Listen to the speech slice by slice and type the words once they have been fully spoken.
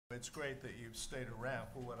it's great that you've stayed around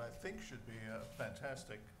for what I think should be a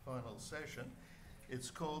fantastic final session.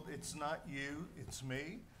 It's called It's Not You, It's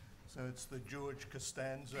Me. So it's the George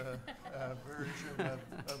Costanza version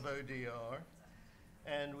of ODR.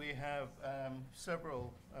 And we have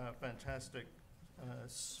several fantastic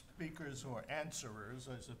speakers or answerers,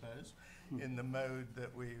 I suppose, in the mode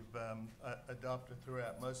that we've adopted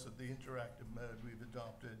throughout. Most of the interactive mode we've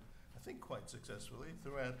adopted, I think quite successfully,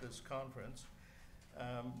 throughout this conference,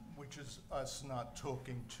 which is us not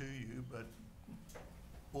talking to you, but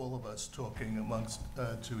all of us talking amongst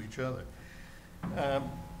to each other.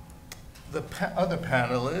 The other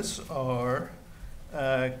panelists are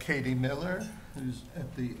Katie Miller, who's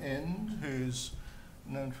at the end, who's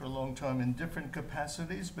known for a long time in different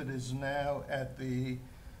capacities, but is now at the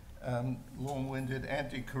long-winded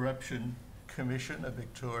Anti-Corruption Commission of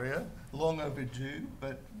Victoria, long overdue,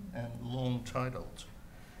 and long-titled.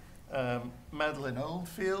 Madeline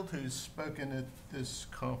Oldfield, who's spoken at this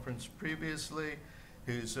conference previously,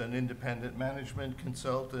 who's an independent management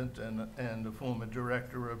consultant and a former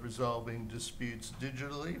director of resolving disputes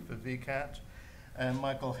digitally for VCAT. And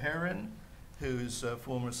Michael Heron, who's a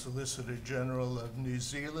former Solicitor-General of New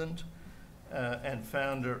Zealand and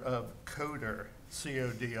founder of CODR,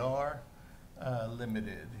 CODR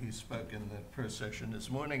Limited. He spoke in the first session this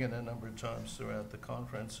morning and a number of times throughout the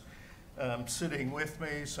conference. Sitting with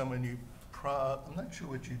me, someone you I'm not sure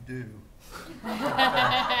what you do,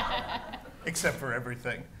 except for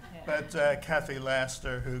everything. But Kathy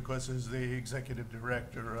Laster, who of course is the executive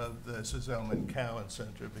director of the Zelman Cowen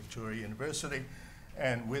Center at Victoria University,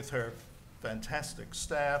 and with her fantastic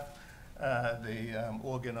staff, the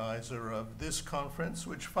organizer of this conference,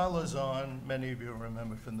 which follows on, many of you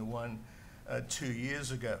remember from the one 2 years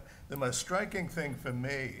ago. The most striking thing for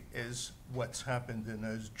me is what's happened in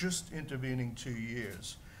those just intervening 2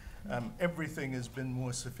 years. Everything has been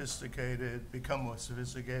more sophisticated, become more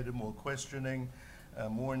sophisticated, more questioning,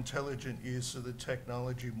 more intelligent use of the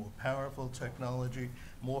technology, more powerful technology,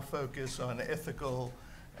 more focus on ethical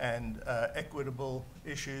and equitable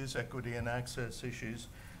issues, equity and access issues.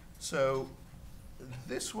 So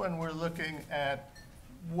this one we're looking at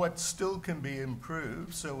what still can be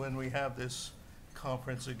improved. So when we have this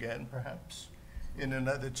conference again, perhaps in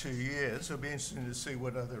another 2 years, it'll be interesting to see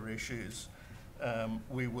what other issues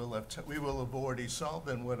we will have already solved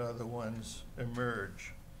and what other ones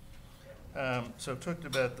emerge. So I've talked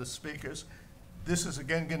about the speakers. This is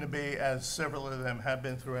again going to be, as several of them have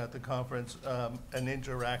been throughout the conference, an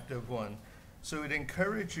interactive one. So we'd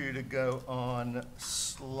encourage you to go on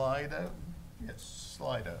Slido. Yes,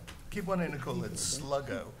 Slido. Keep wanting to call it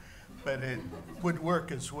Sluggo, but it would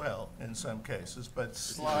work as well in some cases. But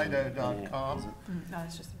Slido.com. No,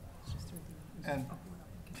 it's just and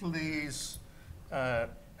please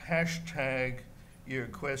hashtag your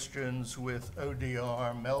questions with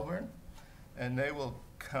ODR Melbourne, and they will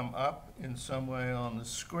come up in some way on the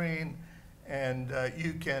screen. And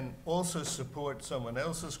you can also support someone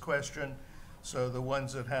else's question. So the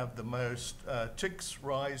ones that have the most ticks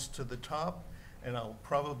rise to the top, and I'll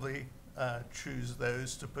probably choose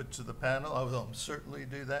those to put to the panel. I will certainly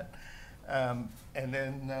do that. And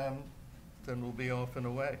then we'll be off and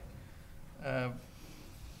away.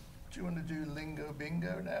 Do you want to do Lingo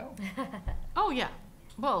Bingo now? Oh, yeah.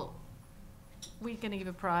 Well, we're going to give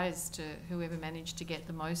a prize to whoever managed to get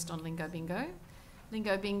the most on Lingo Bingo.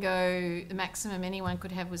 Lingo Bingo, the maximum anyone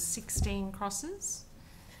could have was 16 crosses.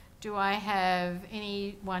 Do I have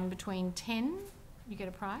anyone between 10? You get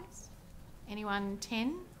a prize. Anyone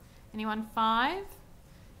 10? Anyone 5?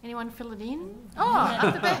 Anyone fill it in? Oh,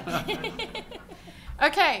 up the back.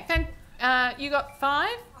 Okay, you got 5?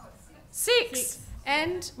 6.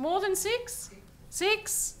 And more than 6?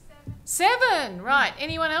 6? 7. Right.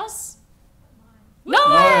 Anyone else?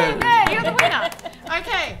 9. There, you're the winner.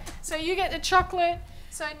 Okay, so you get the chocolate.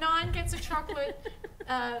 So 9 gets a chocolate,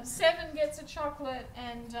 7 gets a chocolate,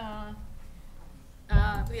 and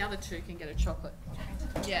the other 2 can get a chocolate.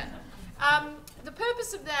 Yeah. The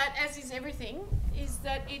purpose of that, as is everything, is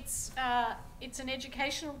that it's an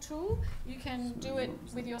educational tool. You can do it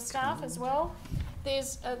with your staff as well.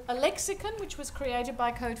 There's a lexicon which was created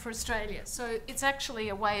by Code for Australia. So it's actually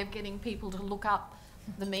a way of getting people to look up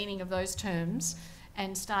the meaning of those terms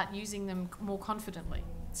and start using them more confidently.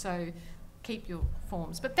 So keep your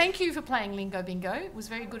forms. But thank you for playing Lingo Bingo. It was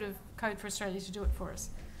very good of Code for Australia to do it for us.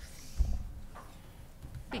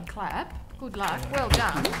 Big clap. Good luck. Well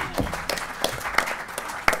done.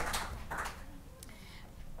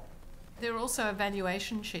 There are also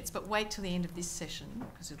evaluation sheets, but wait till the end of this session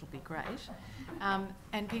because it'll be great. And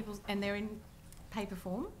they're in paper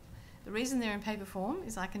form. The reason they're in paper form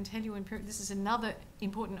is I can tell you, this is another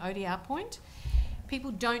important ODR point,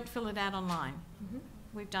 people don't fill it out online.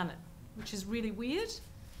 We've done it, which is really weird.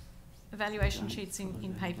 Evaluation sheets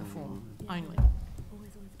in paper form only.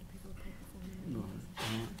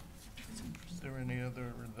 Is there any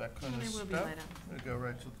other that kind of There stuff? will be later. We'll go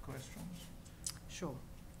right to the questions. Sure.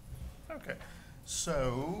 Okay.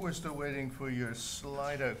 So we're still waiting for your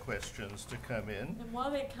Slido questions to come in. And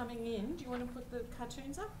while they're coming in, do you want to put the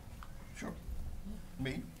cartoons up? Sure.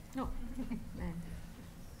 Me? No.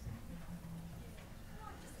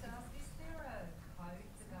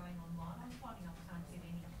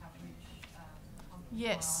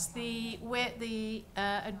 Yes, the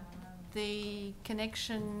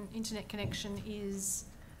connection, internet connection is.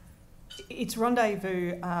 It's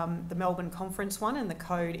Rendezvous, the Melbourne conference one, and the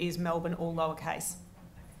code is Melbourne all lowercase.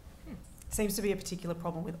 Seems to be a particular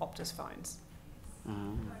problem with Optus phones.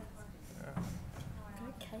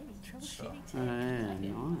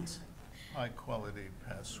 Nice. High quality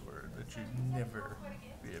password that you'd never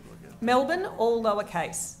be able to get. Melbourne all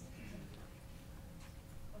lowercase.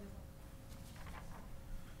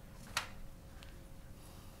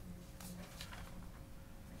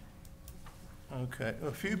 Okay,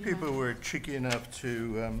 a few people were cheeky enough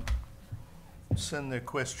to send their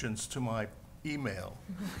questions to my email.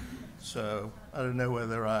 So I don't know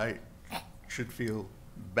whether I should feel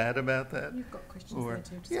bad about that. You've got questions Or, there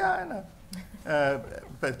too. yeah, I know.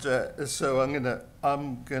 So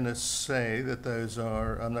I'm gonna say that those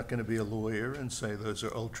are. I'm not going to be a lawyer and say those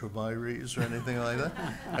are ultra vires or anything like that.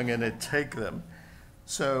 I'm going to take them.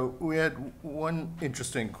 So we had one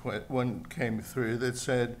interesting one came through that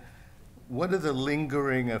said, "What are the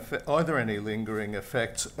lingering are there any lingering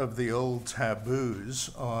effects of the old taboos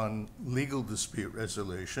on legal dispute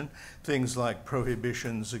resolution? Things like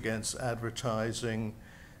prohibitions against advertising."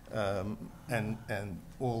 And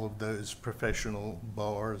all of those professional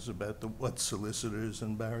bars about what solicitors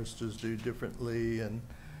and barristers do differently, and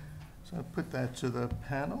so I put that to the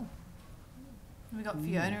panel. We've got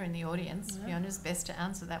Fiona in the audience. Yeah. Fiona's best to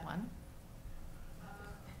answer that one.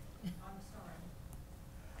 I'm sorry.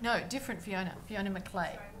 No, different Fiona. Fiona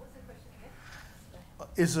McClay. Sorry, what was the question again?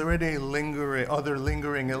 Is there any are there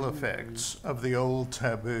lingering ill effects of the old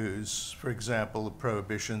taboos, for example, the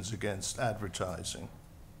prohibitions against advertising,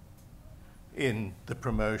 in the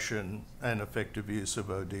promotion and effective use of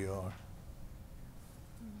ODR?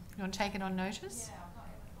 You want to take it on notice? Yeah,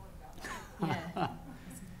 I've not even thought about it.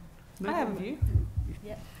 Yeah. I have a view.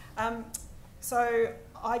 Yep. So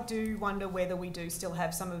I do wonder whether we do still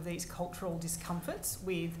have some of these cultural discomforts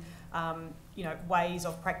with, ways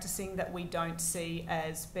of practicing that we don't see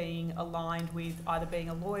as being aligned with either being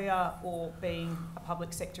a lawyer or being a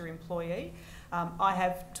public sector employee. I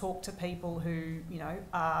have talked to people who,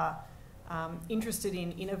 are interested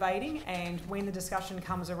in innovating, and when the discussion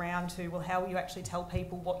comes around to, well, how will you actually tell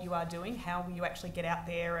people what you are doing? How will you actually get out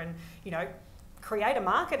there and, create a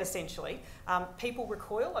market, essentially? People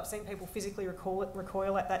recoil. I've seen people physically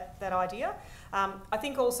recoil at that idea. I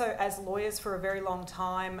think also as lawyers for a very long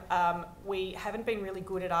time, we haven't been really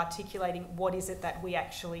good at articulating what is it that we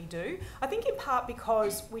actually do. I think in part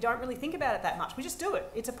because we don't really think about it that much. We just do it.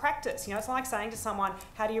 It's a practice. It's like saying to someone,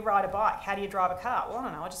 how do you ride a bike? How do you drive a car? Well, I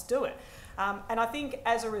don't know, I just do it. And I think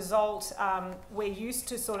as a result, we're used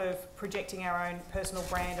to sort of projecting our own personal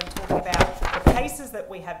brand and talking about the cases that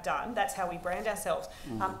we have done. That's how we brand ourselves.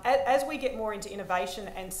 As we get more into innovation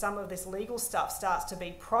and some of this legal stuff starts to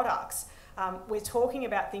be products, we're talking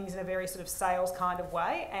about things in a very sort of sales kind of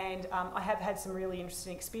way. And I have had some really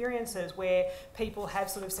interesting experiences where people have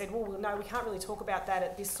sort of said, well, no, we can't really talk about that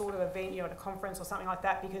at this sort of event, at a conference or something like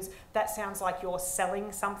that, because that sounds like you're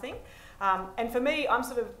selling something. And for me, I'm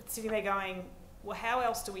sort of sitting there going, well, how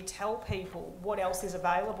else do we tell people what else is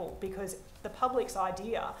available? Because the public's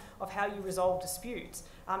idea of how you resolve disputes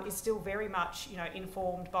is still very much,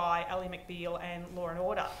 informed by Ally McBeal and Law and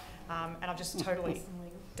Order. And I've just totally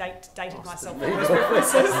dated myself for those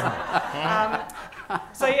references.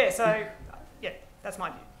 That's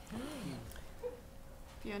my view.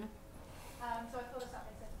 Fiona? So I thought of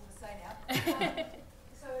something sensible to say now.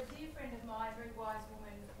 So a dear friend of mine, a very wise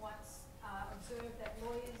woman, once observed that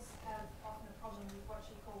lawyers have often a problem with what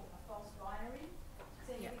she called a false binary,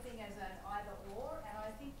 seeing everything as an either or. And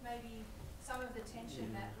I think maybe some of the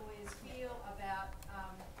tension that lawyers feel about,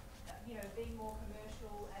 being more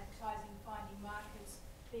commercial, advertising, finding markets,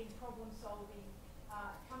 being problem solving,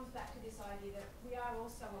 comes back to this idea that we are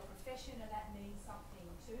also a profession, and that means something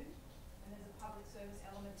too. And there's a public service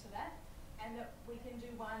element to that. And that we can do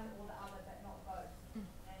one or the other, but not both. And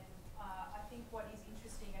I think what is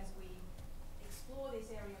interesting as we explore this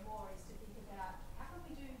area more is to think about how can we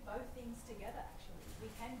we do both things together, actually.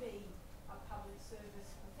 We can be a public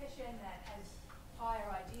service profession that has higher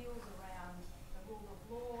ideals around the rule of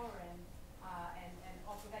law and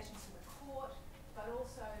obligations to the court, but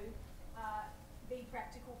also be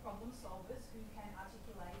practical problem solvers who can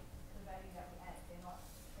articulate the value that we add.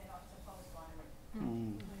 They're not a false binary.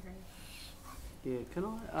 Yeah,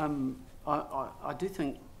 can I do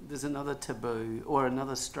think there's another taboo or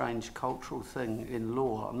another strange cultural thing in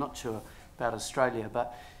law. I'm not sure about Australia,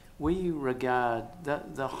 but we regard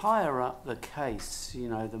the higher up the case, you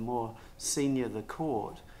know, the more senior the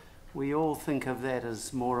court, we all think of that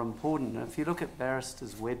as more important. If you look at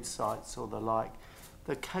barristers' websites or the like,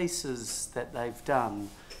 the cases that they've done,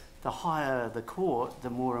 the higher the court, the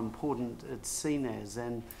more important it's seen as.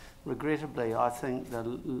 And regrettably, I think the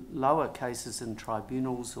lower cases in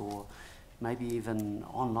tribunals or maybe even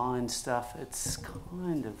online stuff, it's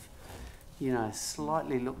kind of, you know,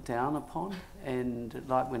 slightly looked down upon. And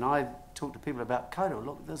like when I talk to people about CODR,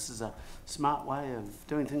 look, this is a smart way of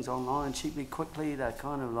doing things online cheaply, quickly, they're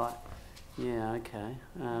kind of like, yeah, okay.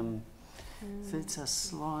 So it's a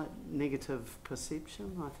slight negative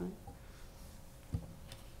perception, I think.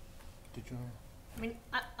 Did you? I mean,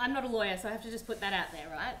 I'm not a lawyer, so I have to just put that out there,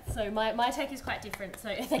 right? So my take is quite different. So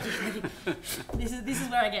thank you. This is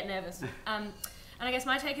where I get nervous. And I guess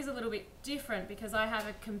my take is a little bit different because I have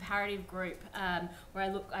a comparative group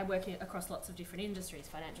where I work across lots of different industries: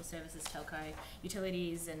 financial services, telco,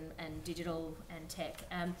 utilities, and digital and tech.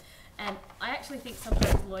 And I actually think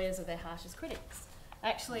sometimes lawyers are their harshest critics. I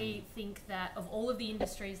actually think that of all of the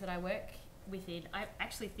industries that I work within, I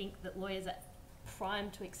actually think that lawyers are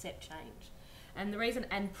primed to accept change. And the reason,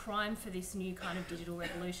 and prime for this new kind of digital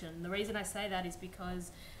revolution, the reason I say that is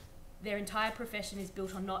because their entire profession is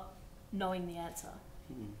built on not knowing the answer.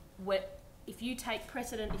 If you take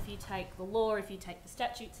precedent, if you take the law, if you take the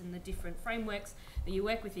statutes and the different frameworks that you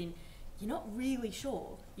work within, you're not really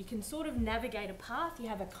sure. You can sort of navigate a path, you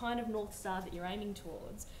have a kind of North Star that you're aiming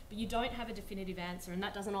towards, but you don't have a definitive answer, and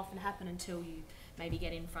that doesn't often happen until you maybe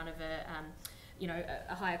get in front of a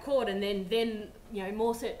higher court, and then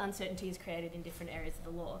more uncertainty is created in different areas of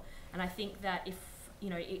the law. And I think that if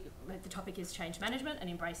the topic is change management and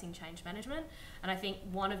embracing change management, and I think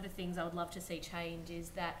one of the things I would love to see change is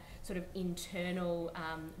that sort of internal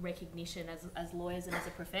recognition as lawyers and as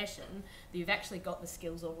a profession that you've actually got the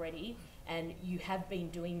skills already and you have been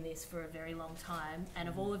doing this for a very long time. And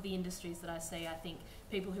of all of the industries that I see, I think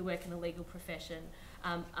people who work in the legal profession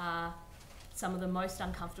are some of the most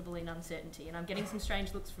uncomfortable in uncertainty. And I'm getting some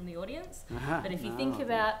strange looks from the audience. But if you think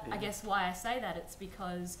about, I guess, why I say that, it's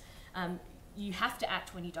because you have to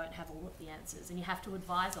act when you don't have all of the answers, and you have to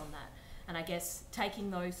advise on that. And I guess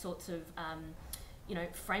taking those sorts of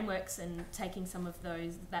frameworks and taking some of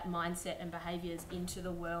that mindset and behaviours into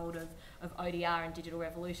the world of ODR and digital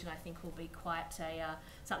revolution, I think will be quite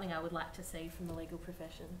something I would like to see from the legal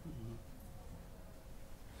profession.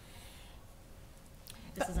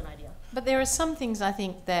 This is an idea. But there are some things I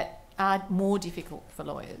think that are more difficult for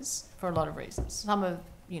lawyers for a lot of reasons. Some of,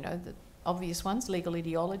 the obvious ones, legal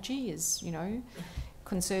ideology is,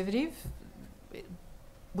 conservative.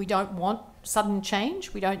 We don't want sudden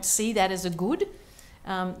change. We don't see that as a good.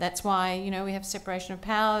 That's why, we have separation of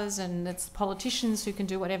powers, and it's politicians who can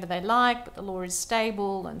do whatever they like, but the law is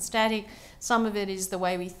stable and static. Some of it is the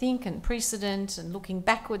way we think and precedent and looking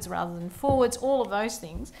backwards rather than forwards, all of those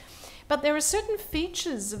things. But there are certain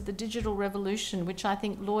features of the digital revolution which I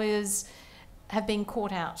think lawyers have been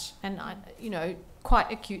caught out, and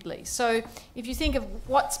quite acutely. So if you think of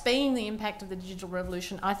what's been the impact of the digital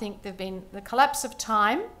revolution, I think there've been the collapse of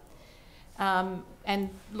time, and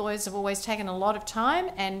lawyers have always taken a lot of time,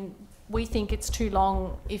 and we think it's too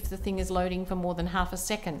long if the thing is loading for more than half a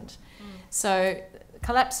second. So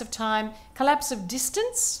collapse of time, collapse of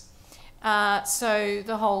distance. So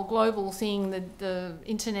the whole global thing, the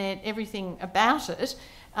internet, everything about it,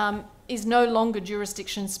 is no longer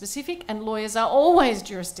jurisdiction specific, and lawyers are always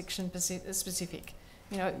jurisdiction specific,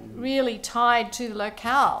 really tied to the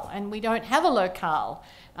locale, and we don't have a locale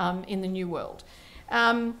in the new world.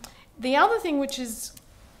 The other thing which is,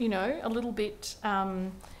 a little bit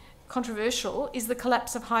controversial is the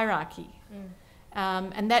collapse of hierarchy.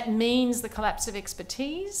 And that means the collapse of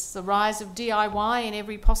expertise, the rise of DIY in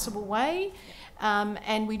every possible way,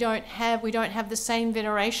 and we don't have the same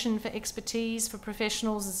veneration for expertise, for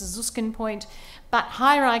professionals as a Zuskin point, but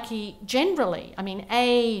hierarchy generally,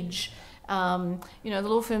 age, the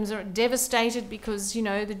law firms are devastated because,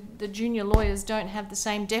 the junior lawyers don't have the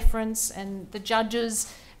same deference, and the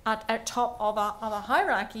judges are at top of a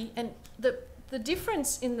hierarchy. And the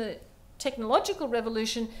difference in the technological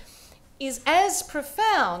revolution is as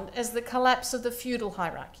profound as the collapse of the feudal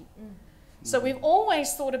hierarchy. So we've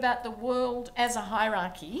always thought about the world as a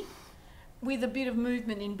hierarchy with a bit of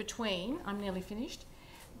movement in between. I'm nearly finished.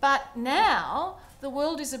 But now the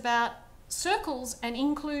world is about circles and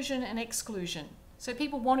inclusion and exclusion. So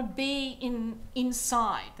people want to be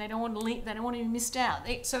inside. They don't want to leave, they don't want to be missed out.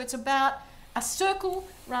 So it's about a circle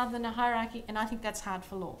rather than a hierarchy, and I think that's hard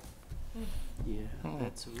for law. Yeah,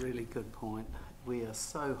 that's a really good point. We are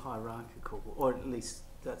so hierarchical, or at least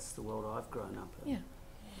that's the world I've grown up in. Yeah.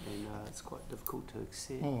 And it's quite difficult to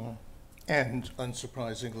accept. And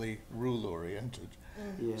unsurprisingly, rule-oriented.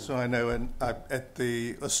 Yeah. So I know at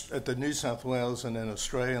the New South Wales and then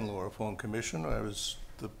Australian Law Reform Commission, I was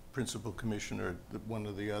the principal commissioner, one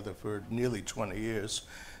or the other, for nearly 20 years.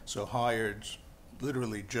 So hired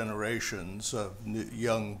literally generations of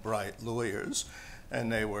young, bright lawyers.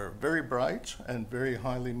 And they were very bright and very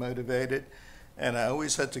highly motivated. And I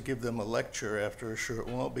always had to give them a lecture after a short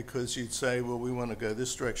while, because you'd say, well, we want to go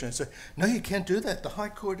this direction. I'd say, no, you can't do that. The High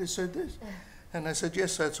Court has said this. And I said,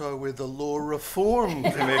 yes, that's why we're the Law Reform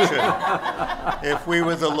Commission. If we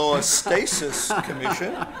were the Law Stasis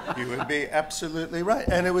Commission, you would be absolutely right.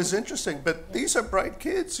 And it was interesting. But these are bright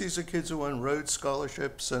kids. These are kids who won Rhodes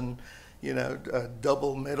scholarships and, you know,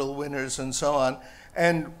 double medal winners and so on,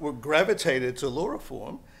 and were gravitated to law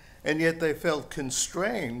reform. And yet they felt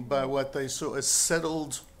constrained by what they saw as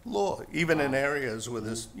settled law, even in areas where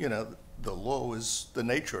this, you know, the law was, the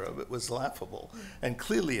nature of it was laughable and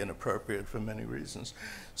clearly inappropriate for many reasons.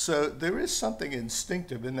 So there is something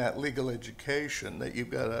instinctive in that legal education that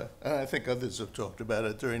you've got to, and I think others have talked about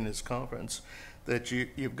it during this conference, that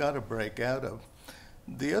you've got to break out of.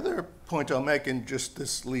 The other point I'll make, and just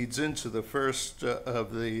this leads into the first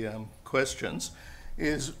of the questions,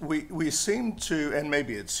 is we seem to, and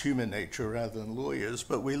maybe it's human nature rather than lawyers,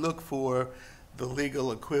 but we look for the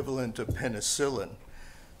legal equivalent of penicillin.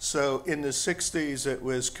 So in the 60s, it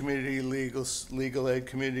was community legal aid,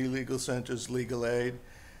 community legal centers, legal aid.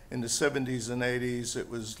 In the 70s and 80s, it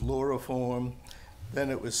was law reform. Then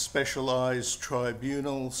it was specialized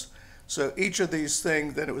tribunals. So each of these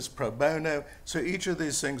things, then it was pro bono. So each of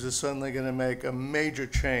these things is suddenly going to make a major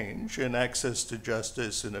change in access to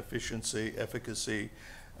justice and efficiency, efficacy,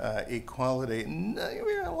 equality. And,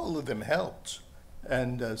 all of them helped.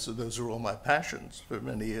 And so those are all my passions for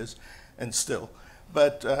many years and still.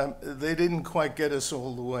 But they didn't quite get us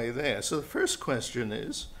all the way there. So the first question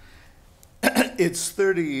is, it's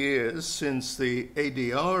 30 years since the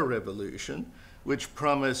ADR revolution, which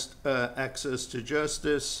promised access to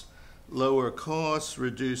justice, lower costs,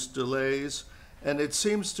 reduced delays, and it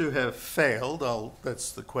seems to have failed.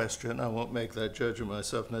 That's the question. I won't make that judgment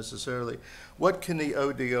myself necessarily. What can the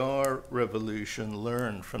ODR revolution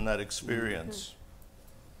learn from that experience?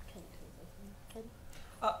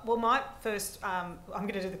 Well, my first, I'm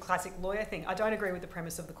going to do the classic lawyer thing. I don't agree with the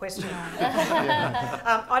premise of the question.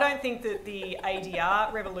 I don't think that the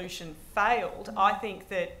ADR revolution failed. I think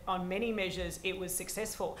that on many measures it was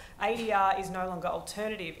successful. ADR is no longer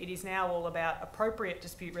alternative. It is now all about appropriate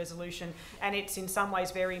dispute resolution, and it's in some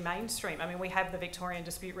ways very mainstream. I mean, we have the Victorian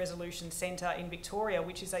Dispute Resolution Centre in Victoria,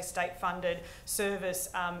 which is a state-funded service,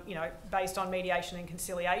 based on mediation and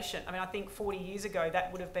conciliation. I mean, I think 40 years ago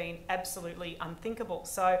that would have been absolutely unthinkable.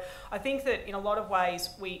 So I think that in a lot of ways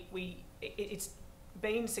it's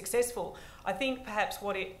been successful. I think perhaps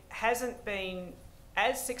what it hasn't been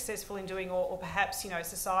as successful in doing, or perhaps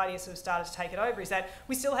society has sort of started to take it over, is that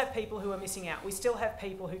we still have people who are missing out. We still have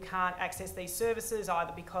people who can't access these services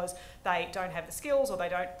either because they don't have the skills or they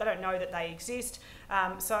don't know that they exist.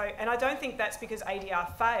 And I don't think that's because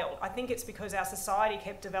ADR failed. I think it's because our society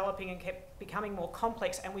kept developing and kept becoming more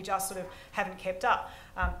complex, and we just sort of haven't kept up.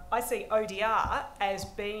 I see ODR as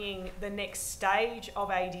being the next stage of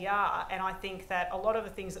ADR, and I think that a lot of the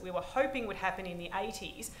things that we were hoping would happen in the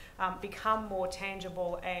 80s become more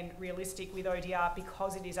tangible and realistic with ODR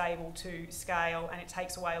because it is able to scale and it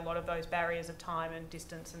takes away a lot of those barriers of time and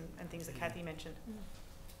distance and things that Kathy mentioned.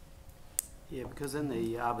 Yeah, because in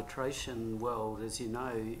the arbitration world, as you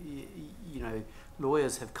know,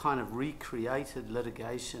 lawyers have kind of recreated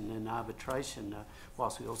litigation in arbitration.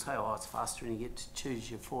 Whilst we all say, oh, it's faster and you get to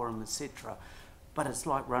choose your forum, etc. But it's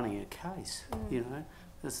like running a case,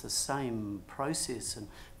 It's the same process and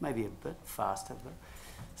maybe a bit faster. But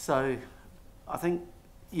so I think,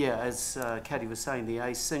 as Katie was saying, the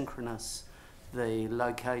asynchronous, the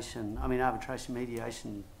location, I mean, arbitration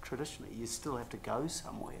mediation, traditionally, you still have to go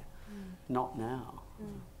somewhere. Not now.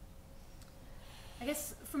 I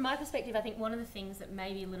guess from my perspective, I think one of the things that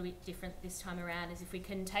may be a little bit different this time around is if we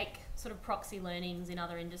can take sort of proxy learnings in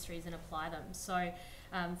other industries and apply them. So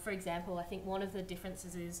For example, I think one of the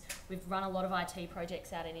differences is we've run a lot of IT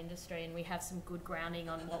projects out in industry, and we have some good grounding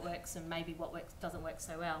on what works and maybe what doesn't work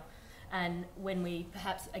so well. And when we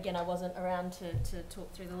perhaps, again, I wasn't around to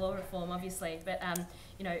talk through the law reform, obviously, but,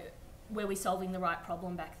 you know, were we solving the right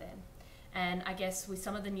problem back then? And I guess with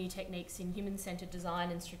some of the new techniques in human-centred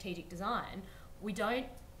design and strategic design, we don't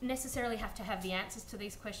necessarily have to have the answers to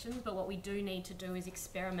these questions, but what we do need to do is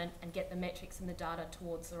experiment and get the metrics and the data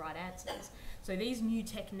towards the right answers. So these new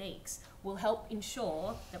techniques will help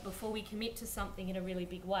ensure that before we commit to something in a really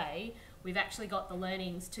big way, we've actually got the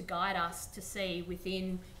learnings to guide us to see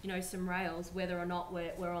within, you know, some rails whether or not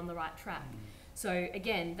we're on the right track. So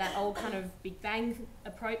again, that old kind of big bang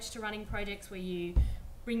approach to running projects where you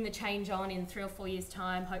bring the change on in 3 or 4 years'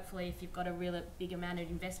 time, hopefully if you've got a really big amount of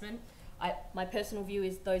investment. My personal view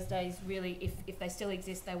is those days really, if they still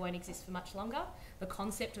exist, they won't exist for much longer. The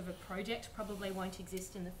concept of a project probably won't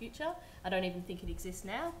exist in the future. I don't even think it exists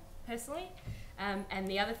now, personally. And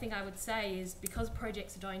the other thing I would say is because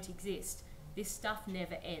projects don't exist, this stuff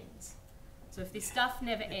never ends. So if this stuff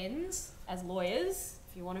never ends, as lawyers,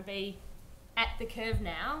 if you want to be at the curve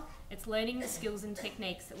now, it's learning the skills and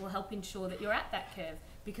techniques that will help ensure that you're at that curve,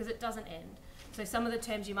 because it doesn't end. So some of the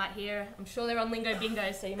terms you might hear, I'm sure they're on Lingo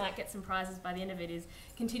Bingo, so you might get some prizes by the end of it, is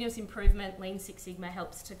continuous improvement. Lean Six Sigma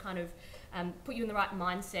helps to kind of put you in the right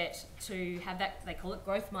mindset to have that, they call it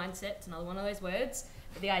growth mindset, it's another one of those words,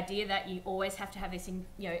 but the idea that you always have to have this,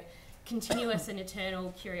 you know, continuous and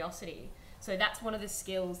eternal curiosity. So that's one of the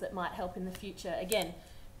skills that might help in the future. Again,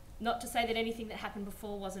 not to say that anything that happened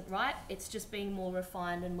before wasn't right, it's just being more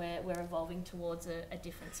refined, and we're evolving towards a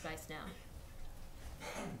different space now.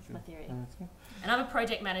 That's my theory. And I'm a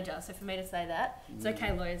project manager, so for me to say that, it's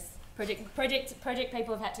okay, lawyers. Project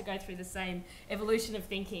people have had to go through the same evolution of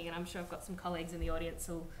thinking, and I'm sure I've got some colleagues in the audience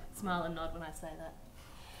who'll smile and nod when I say that.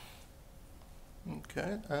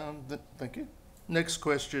 Okay, thank you. Next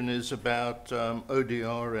question is about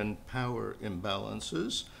ODR and power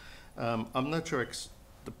imbalances. I'm not sure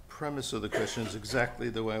the premise of the question is exactly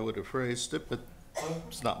the way I would have phrased it, but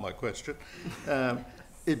it's not my question.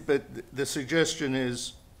 But the suggestion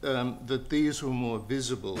is that these were more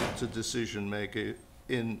visible to decision maker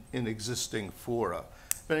in existing fora.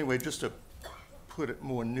 But anyway, just to put it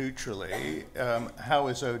more neutrally, how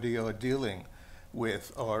is ODR dealing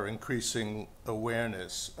with our increasing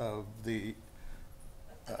awareness of the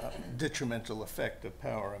detrimental effect of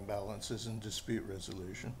power imbalances in dispute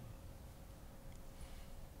resolution?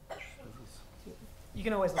 You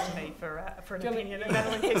can always look to me for an opinion, and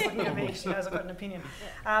Madeline keeps looking at me. She knows I've got an opinion.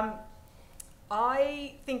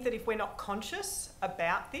 I think that if we're not conscious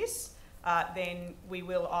about this, then we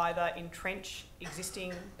will either entrench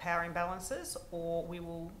existing power imbalances or we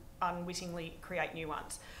will unwittingly create new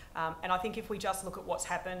ones. And I think if we just look at what's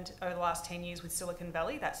happened over the last 10 years with Silicon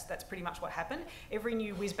Valley, that's pretty much what happened. Every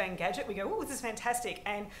new whiz-bang gadget, we go, oh, this is fantastic.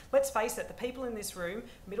 And let's face it, the people in this room,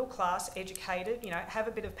 middle class, educated, you know, have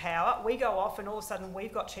a bit of power. We go off and all of a sudden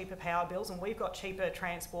we've got cheaper power bills and we've got cheaper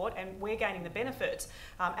transport and we're gaining the benefits.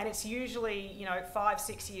 And it's usually, you know,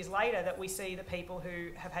 5-6 years later that we see the people who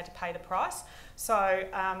have had to pay the price. So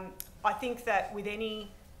I think that with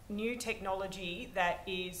any new technology that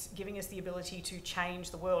is giving us the ability to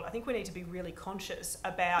change the world, I think we need to be really conscious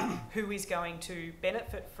about who is going to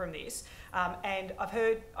benefit from this. And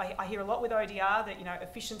I hear a lot with ODR that, you know,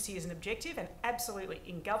 efficiency is an objective, and absolutely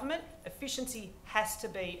in government, efficiency has to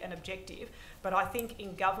be an objective. But I think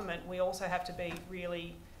in government, we also have to be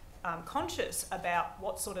really conscious about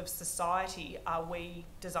what sort of society are we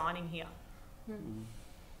designing here.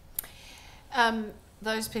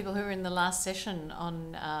 Those people who were in the last session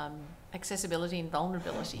on accessibility and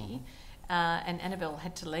vulnerability, and Annabelle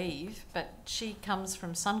had to leave, but she comes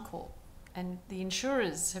from Suncorp, and the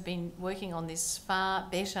insurers have been working on this far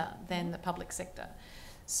better than the public sector.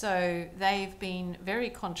 So they've been very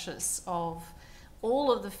conscious of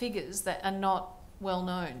all of the figures that are not well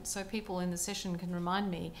known. So people in the session can remind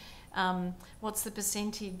me, what's the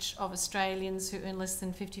percentage of Australians who earn less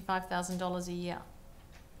than $55,000 a year?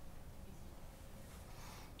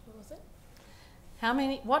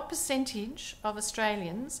 What percentage of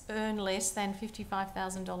Australians earn less than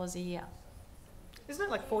 $55,000 a year? Isn't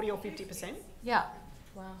it like 40 or 50%? Yeah.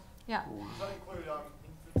 Wow. Yeah. Does that include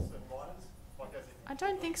infants and minors? Like as in I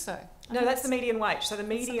don't think so. No, that's the median wage. So the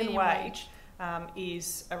median wage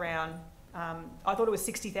is around, I thought it was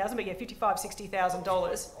 $60,000, but yeah, $55,000,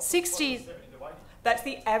 $60,000. 60. That's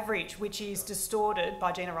the average, which is distorted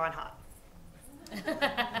by Gina Reinhardt.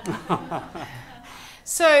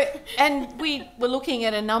 So, and we were looking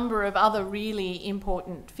at a number of other really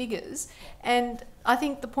important figures, and I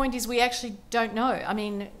think the point is we actually don't know. I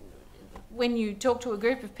mean, when you talk to a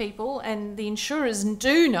group of people, and the insurers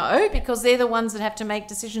do know, because they're the ones that have to make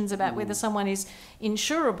decisions about whether someone is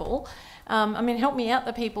insurable. I mean, help me out,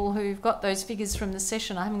 the people who've got those figures from the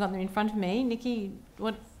session. I haven't got them in front of me. Nikki,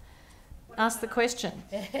 ask the question.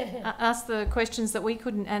 Ask the questions that we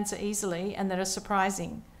couldn't answer easily and that are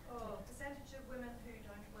surprising. Percentage of women who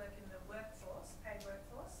don't work in the workforce, paid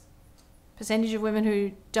workforce. Percentage of women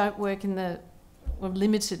who don't work in the, or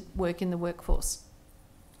limited work in the workforce.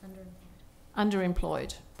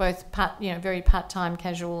 Underemployed, both very part-time,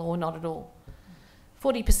 casual, or not at all.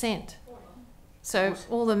 40%. So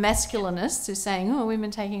all the masculinists who are saying, oh,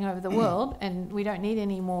 women taking over the world and we don't need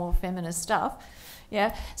any more feminist stuff.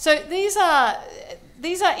 Yeah. So these are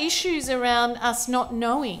issues around us not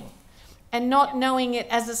knowing, and not knowing it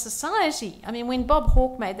as a society. I mean, when Bob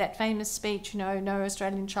Hawke made that famous speech, no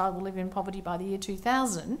Australian child will live in poverty by the year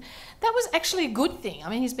 2000, that was actually a good thing. I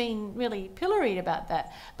mean, he's been really pilloried about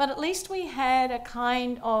that. But at least we had a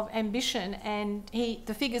kind of ambition, and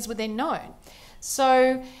the figures were then known.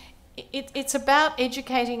 So it's about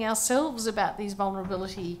educating ourselves about these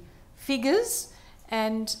vulnerability figures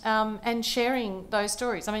and sharing those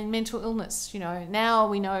stories. I mean, mental illness, now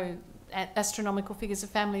we know astronomical figures of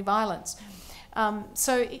family violence.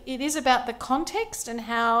 So it is about the context and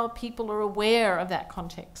how people are aware of that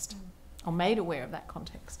context, or made aware of that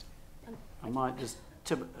context. I might just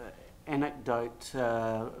anecdote,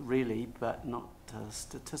 really, but not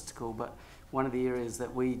statistical, but one of the areas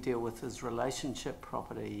that we deal with is relationship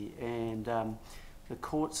property, and the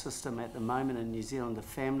court system at the moment in New Zealand, the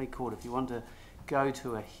family court, if you want to go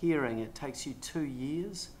to a hearing, it takes you 2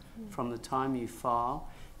 years from the time you file.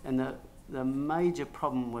 And the major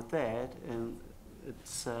problem with that, and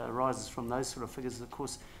it arises from those sort of figures, of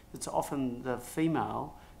course, it's often the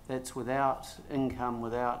female that's without income,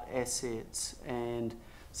 without assets, and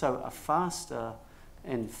so a faster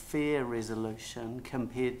and fair resolution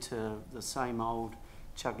compared to the same old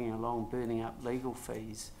chugging along, burning up legal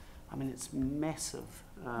fees. I mean, it's massive,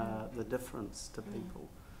 the difference to people.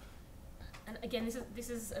 And again, this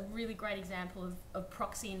is a really great example of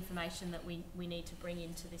proxy information that we need to bring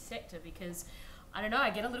into this sector, because I don't know, I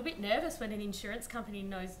get a little bit nervous when an insurance company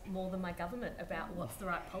knows more than my government about what's the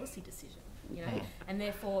right policy decision, and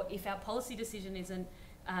therefore if our policy decision isn't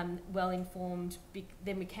well informed,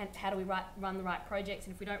 then we can't, how do we run the right projects,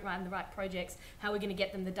 and if we don't run the right projects, how are we going to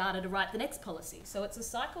get them the data to write the next policy? So it's a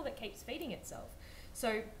cycle that keeps feeding itself.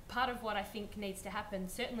 So part of what I think needs to happen,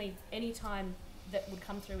 certainly any time that would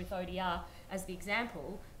come through with ODR as the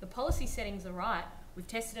example, the policy settings are right. We've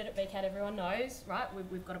tested it at VCAT, everyone knows, right?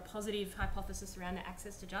 We've got a positive hypothesis around the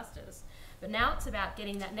access to justice. But now it's about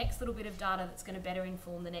getting that next little bit of data that's going to better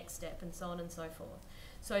inform the next step, and so on and so forth.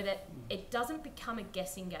 So that it doesn't become a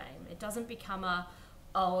guessing game. It doesn't become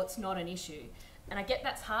it's not an issue. And I get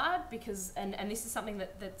that's hard because, and this is something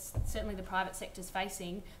that's certainly the private sector's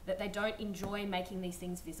facing, that they don't enjoy making these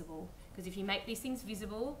things visible. Because if you make these things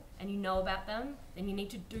visible and you know about them, then you need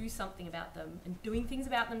to do something about them. And doing things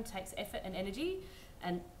about them takes effort and energy,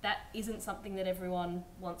 and that isn't something that everyone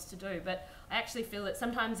wants to do. But I actually feel that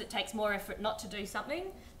sometimes it takes more effort not to do something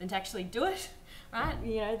than to actually do it, right?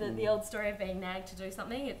 The old story of being nagged to do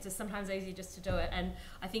something, it's just sometimes easier just to do it. And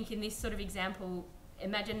I think in this sort of example,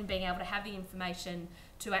 imagine being able to have the information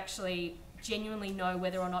to actually genuinely know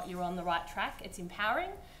whether or not you're on the right track. It's empowering,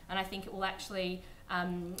 and I think it will actually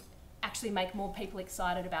make more people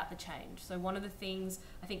excited about the change. So one of the things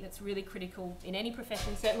I think that's really critical in any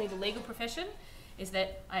profession, certainly the legal profession, is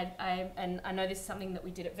that and I know this is something that we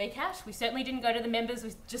did at VCAT. We certainly didn't go to the members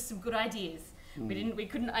with just some good ideas.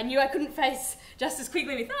 I knew I couldn't face justice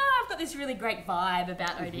quickly with, I've got this really great vibe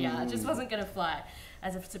about ODR. It just wasn't going to fly.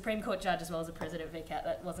 As a Supreme Court judge as well as a president of VCAT,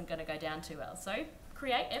 that wasn't going to go down too well. So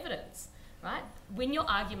create evidence, right? Win your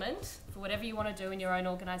argument for whatever you want to do in your own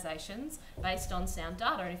organisations based on sound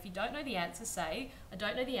data. And if you don't know the answer, say, I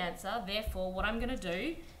don't know the answer, therefore what I'm going to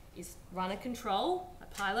do is run a control, a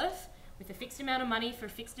pilot, with a fixed amount of money for a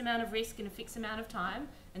fixed amount of risk in a fixed amount of time,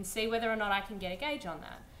 and see whether or not I can get a gauge on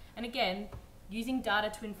that. And again, using data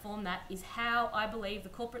to inform that is how I believe the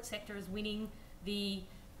corporate sector is winning the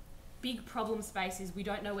big problem spaces. We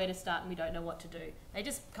don't know where to start and we don't know what to do. They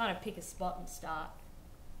just kind of pick a spot and start.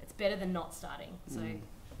 It's better than not starting. So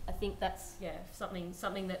I think that's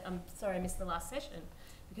something that I'm sorry I missed the last session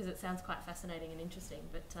because it sounds quite fascinating and interesting.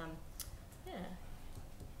 But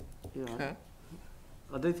Okay.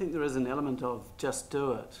 I do think there is an element of just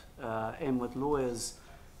do it, and with lawyers,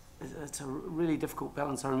 it's a really difficult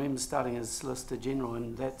balance. I remember starting as Solicitor-General,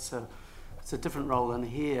 and it's a different role than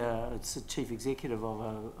here. It's a chief executive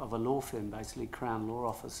of a law firm, basically Crown Law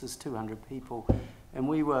Office. There's 200 people, And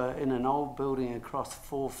we were in an old building across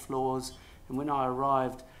 4 floors, and when I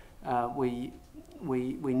arrived, we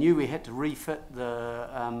knew we had to refit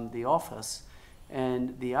the office,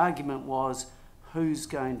 and the argument was who's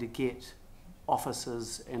going to get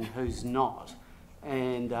offices and who's not.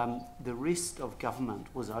 And the rest of government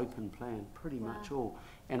was open plan, pretty much all.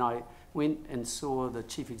 And I went and saw the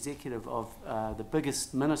chief executive of the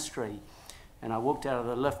biggest ministry, and I walked out of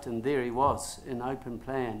the lift, and there he was in open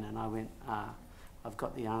plan, and I went, I've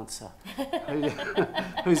got the answer.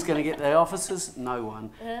 Who's going to get the offices? No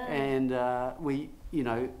one. And we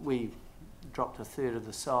dropped a third of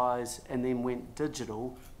the size, and then went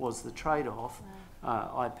digital was the trade-off,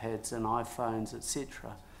 iPads and iPhones,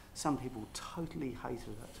 etc. Some people totally hated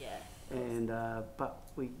it. Yeah. And but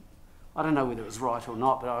I don't know whether it was right or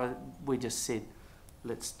not, but we just said,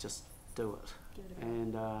 let's just do it. Give it a go.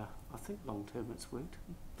 And I think long term it's worked.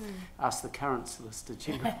 Ask the current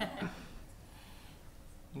Solicitor-General.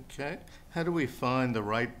 Okay. How do we find the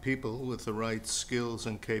right people with the right skills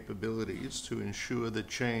and capabilities to ensure that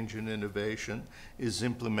change and innovation is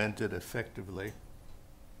implemented effectively?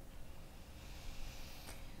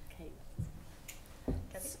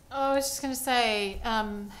 I was just going to say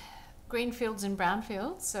greenfields and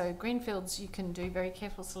brownfields. So greenfields, you can do very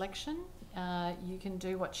careful selection. You can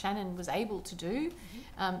do what Shannon was able to do.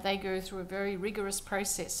 They go through a very rigorous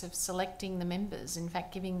process of selecting the members, in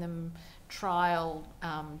fact giving them trial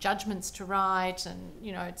judgments to write, and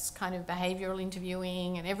it's kind of behavioural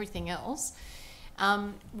interviewing and everything else.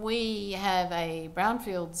 We have a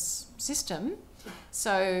brownfields system,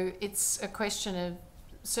 so it's a question of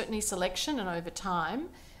certainly selection and over time,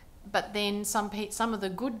 but then some of the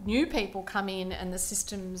good new people come in, and the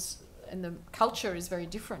systems and the culture is very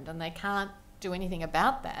different, and they can't do anything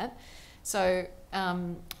about that. So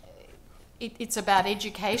it's about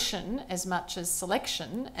education as much as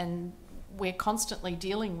selection, and we're constantly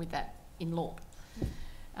dealing with that in law.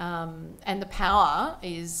 And the power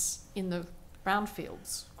is in the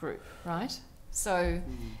brownfields group, right? So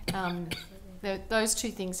those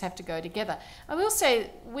two things have to go together. I will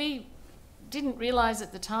say we didn't realise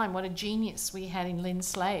at the time what a genius we had in Lynn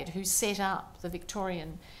Slade, who set up the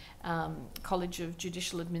Victorian College of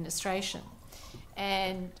Judicial Administration.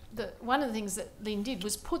 And one of the things that Lynn did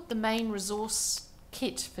was put the main resource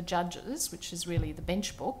kit for judges, which is really the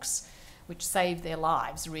bench books, which saved their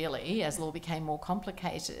lives really as law became more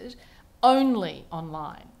complicated, only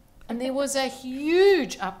online. And there was a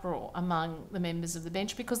huge uproar among the members of the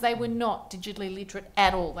bench because they were not digitally literate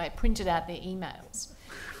at all. They printed out their emails.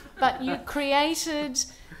 But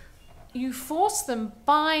you forced them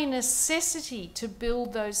by necessity to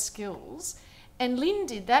build those skills. And Lynn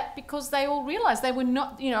did that because they all realised they were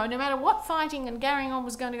not, no matter what fighting and carrying on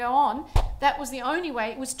was going to go on, that was the only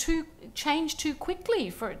way. It was changed too quickly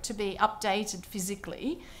for it to be updated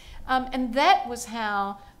physically. And that was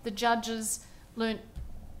how the judges learnt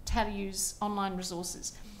how to use online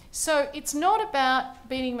resources. So it's not about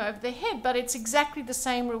beating them over the head, but it's exactly the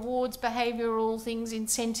same rewards, behavioural things,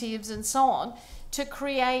 incentives and so on to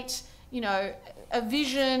create, a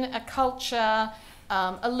vision, a culture,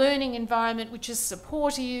 a learning environment which is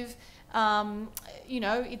supportive.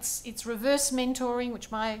 It's reverse mentoring,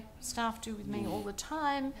 which my staff do with me all the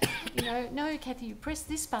time. No, Kathy, you press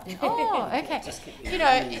this button. Oh, okay.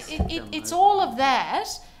 It's all of that.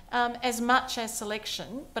 As much as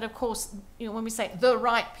selection, but of course, when we say the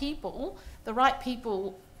right people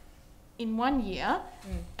in 1 year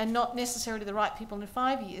and not necessarily the right people in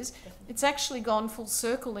 5 years, it's actually gone full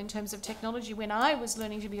circle in terms of technology. When I was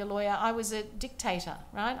learning to be a lawyer, I was a dictator,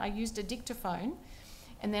 right? I used a dictaphone,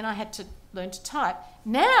 and then I had to learn to type.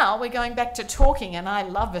 Now we're going back to talking, and I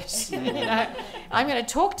love it. I'm going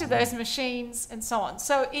to talk to those machines and so on.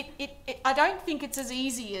 So I don't think it's as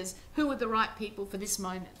easy as who are the right people for this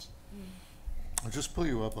moment. I'll just pull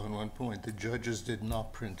you up on one point. The judges did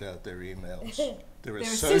not print out their emails. Their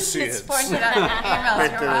assistants associates pointed out their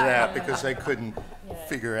emails. printed it out because they couldn't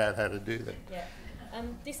figure out how to do that. Yeah.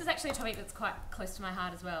 This is actually a topic that's quite close to my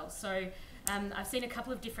heart as well. So I've seen a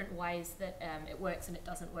couple of different ways that it works and it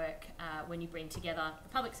doesn't work when you bring together the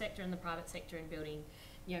public sector and the private sector in building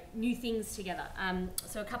new things together.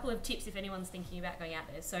 So a couple of tips if anyone's thinking about going out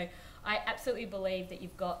there. So I absolutely believe that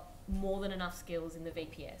you've got more than enough skills in the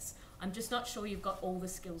VPS. I'm just not sure you've got all the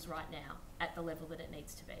skills right now at the level that it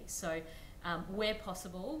needs to be. So where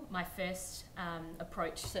possible, my first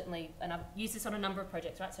approach, certainly, and I've used this on a number of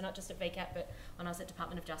projects, right? So not just at VCAT, but when I was at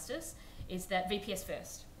Department of Justice, is that VPS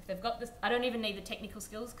first. If they've got this, I don't even need the technical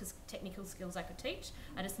skills because technical skills I could teach.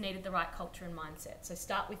 I just needed the right culture and mindset. So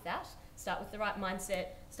start with that. Start with the right mindset.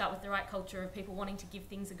 Start with the right culture of people wanting to give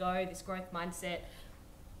things a go, this growth mindset.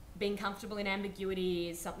 being comfortable in ambiguity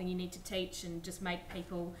is something you need to teach and just make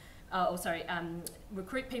people,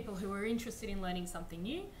 recruit people who are interested in learning something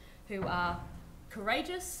new, who are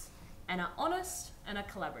courageous and are honest and are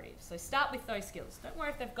collaborative. So start with those skills. Don't worry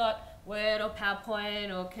if they've got Word or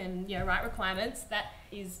PowerPoint or can write requirements. That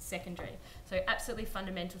is secondary. So absolutely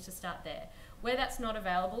fundamental to start there. Where that's not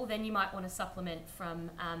available, then you might want to supplement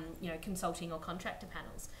from consulting or contractor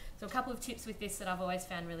panels. So a couple of tips with this that I've always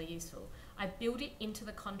found really useful. I build it into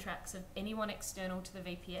the contracts of anyone external to the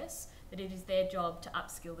VPS that it is their job to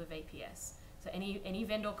upskill the VPS. So any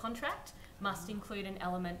vendor contract must include an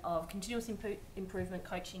element of continuous improvement,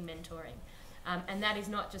 coaching, mentoring. And that is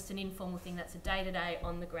not just an informal thing, that's a day-to-day,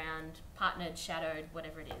 on-the-ground, partnered, shadowed,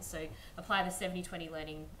 whatever it is. So apply the 70-20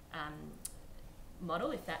 learning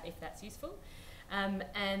model if that's useful.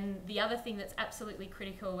 And the other thing that's absolutely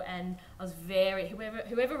critical, and I was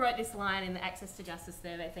whoever wrote this line in the Access to Justice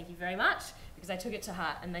survey, thank you very much, because I took it to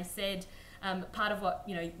heart, and they said part of what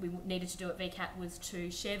we needed to do at VCAT was to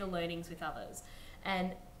share the learnings with others.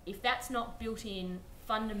 And if that's not built in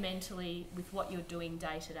fundamentally with what you're doing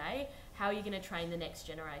day to day, how are you going to train the next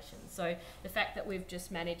generation? So the fact that we've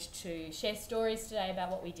just managed to share stories today about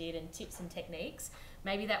what we did and tips and techniques,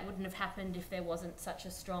 maybe that wouldn't have happened if there wasn't such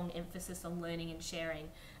a strong emphasis on learning and sharing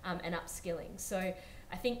and upskilling. So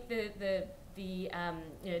I think there's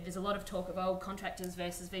a lot of talk of contractors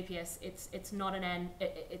versus VPS. It's not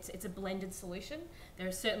it's a blended solution. There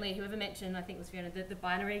are certainly, whoever mentioned, I think it was Fiona, the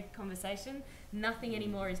binary conversation. Nothing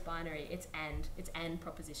anymore is binary. It's and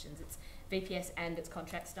propositions. It's VPS and it's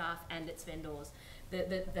contract staff and it's vendors.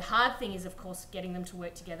 The hard thing is, of course, getting them to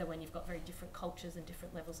work together when you've got very different cultures and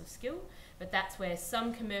different levels of skill. But that's where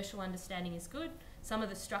some commercial understanding is good. Some of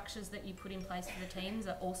the structures that you put in place for the teams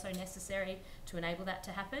are also necessary to enable that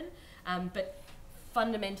to happen. But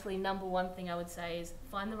fundamentally, number one thing I would say is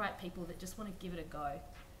find the right people that just want to give it a go.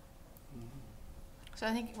 So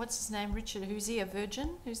I think, what's his name, Richard, who's he, a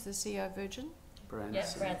Virgin? Who's the CEO of Virgin? Branson.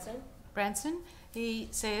 Yes, Branson. He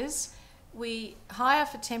says, we hire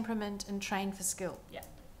for temperament and train for skill. Yeah.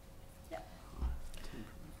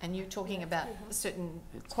 And you're talking about certain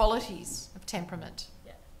qualities of temperament,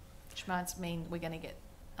 which might mean we're going to get,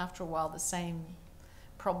 after a while, the same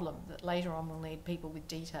problem that later on we'll need people with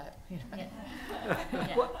detail.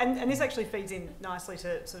 Well, and this actually feeds in nicely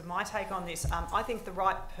to sort of my take on this. I think the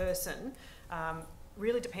right person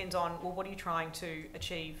really depends on, well, what are you trying to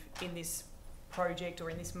achieve in this project or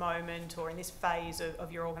in this moment or in this phase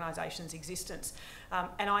of your organisation's existence.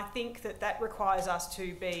 And I think that requires us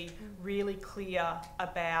to be really clear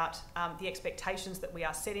about the expectations that we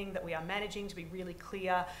are setting, that we are managing, to be really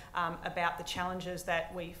clear about the challenges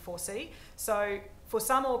that we foresee. So for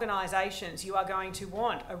some organisations, you are going to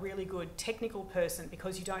want a really good technical person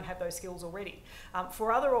because you don't have those skills already.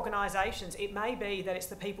 For other organisations, it may be that it's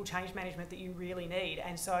the people change management that you really need,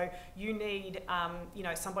 and so you need,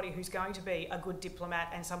 somebody who's going to be a good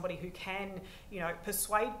diplomat and somebody who can,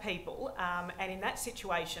 persuade people. And in that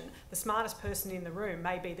situation, the smartest person in the room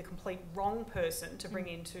may be the complete wrong person to bring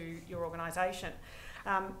into your organisation.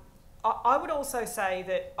 I would also say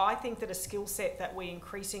that I think that a skill set that we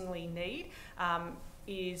increasingly need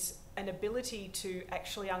is an ability to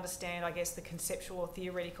actually understand, I guess, the conceptual or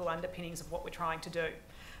theoretical underpinnings of what we're trying to do.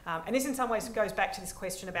 And this in some ways goes back to this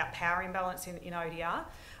question about power imbalance in ODR.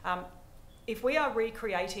 If we are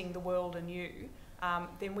recreating the world anew,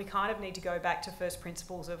 then we kind of need to go back to first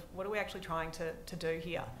principles of what are we actually trying to do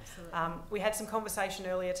here. We had some conversation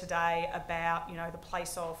earlier today about the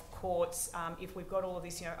place of courts. If we've got all of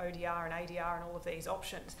this ODR and ADR and all of these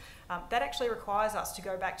options, that actually requires us to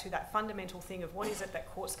go back to that fundamental thing of what is it that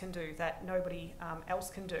courts can do that nobody else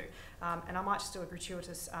can do. And I might just do a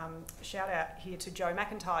gratuitous shout out here to Joe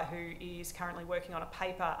McIntyre, who is currently working on a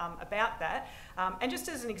paper about that. And just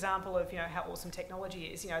as an example of how awesome technology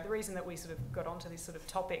is, the reason that we sort of got onto this sort of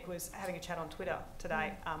topic was having a chat on Twitter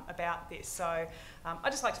today about this. So I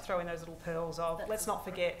just like to throw in those little pearls of let's not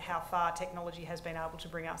forget how far technology has been able to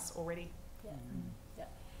bring us already.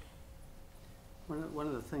 One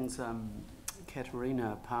of the things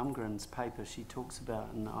Katerina Palmgren's paper she talks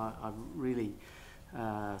about, and I really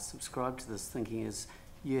subscribe to this thinking, is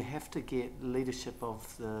you have to get leadership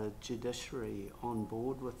of the judiciary on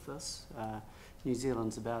board with this. New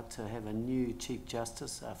Zealand's about to have a new Chief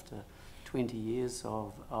Justice after 20 years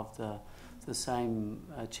of the same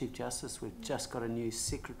Chief Justice. We've just got a new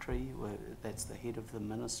Secretary, that's the head of the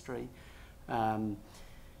ministry. And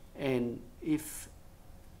if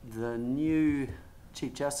the new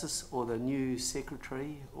Chief Justice or the new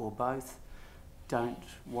Secretary or both don't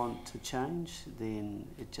want to change, then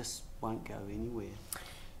it just won't go anywhere.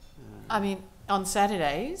 I mean, on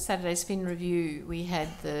Saturday's Fin Review, we had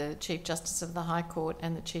the Chief Justice of the High Court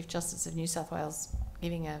and the Chief Justice of New South Wales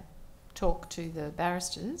giving a talk to the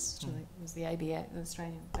barristers, it was the ABA, the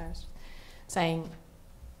Australian barristers, saying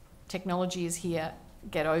technology is here,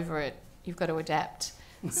 get over it, you've got to adapt.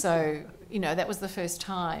 So, you know, that was the first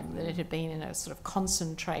time that it had been in a sort of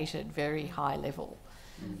concentrated, very high level.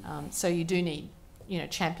 So you do need, you know,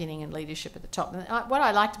 championing and leadership at the top. And what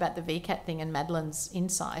I liked about the VCAT thing and Madeline's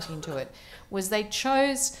insight into it was they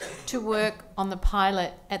chose to work on the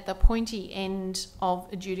pilot at the pointy end of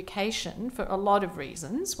adjudication for a lot of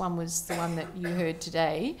reasons. One was the one that you heard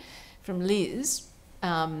today from Liz,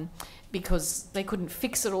 because they couldn't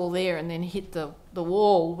fix it all there and then hit the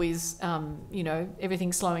wall with, you know,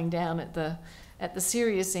 everything slowing down at the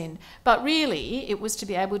serious end. But really, it was to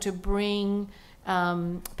be able to bring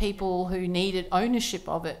people who needed ownership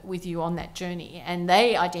of it with you on that journey, and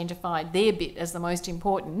they identified their bit as the most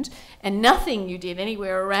important, and nothing you did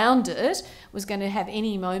anywhere around it was going to have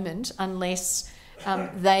any moment unless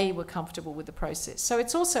they were comfortable with the process. So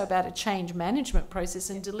it's also about a change management process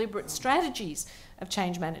and deliberate strategies of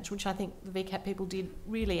change management, which I think the VCAT people did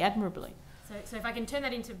really admirably. So if I can turn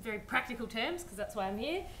that into very practical terms, because that's why I'm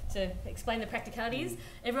here, to explain the practicalities.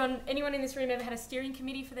 Anyone in this room ever had a steering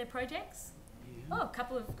committee for their projects? Oh, a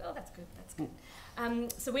couple of, oh, that's good, that's good.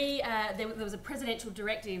 So there was a presidential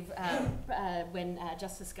directive when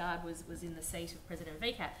Justice Gard was in the seat of President of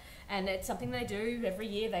VCAT, and it's something they do every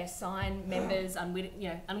year. They assign members,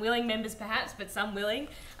 unwilling members perhaps, but some willing,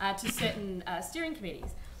 to certain steering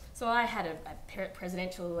committees. So I had a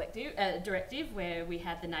presidential directive where we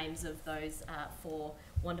had the names of those 4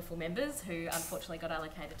 wonderful members who unfortunately got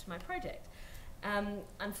allocated to my project.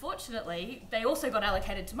 Unfortunately, they also got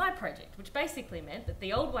allocated to my project, which basically meant that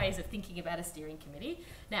the old ways of thinking about a steering committee.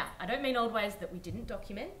 Now, I don't mean old ways that we didn't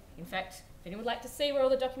document. In fact, if anyone would like to see where all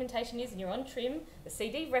the documentation is and you're on trim, the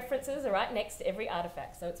CD references are right next to every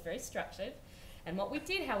artefact, so it's very structured. And what we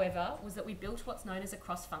did, however, was that we built what's known as a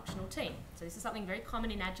cross-functional team. So this is something very common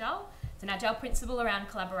in Agile. It's an Agile principle around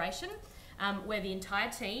collaboration, where the entire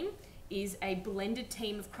team is a blended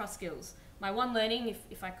team of cross-skills. My one learning,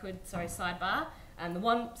 if I could, sorry, sidebar, the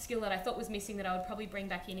one skill that I thought was missing that I would probably bring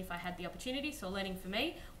back in if I had the opportunity, so a learning for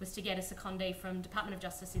me, was to get a secondee from Department of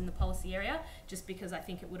Justice in the policy area, just because I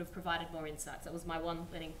think it would have provided more insights. That was my one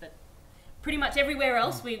learning, but pretty much everywhere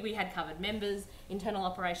else we had covered. Members, internal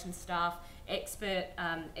operations staff, expert,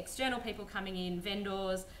 external people coming in,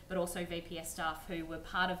 vendors, but also VPS staff who were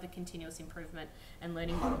part of the continuous improvement and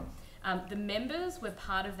learning model. The members were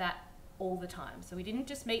part of that all the time. So we didn't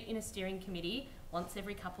just meet in a steering committee once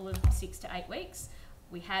every couple of 6 to 8 weeks.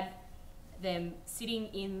 We had them sitting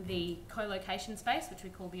in the co-location space, which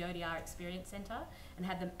we call the ODR Experience Centre, and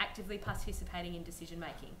had them actively participating in decision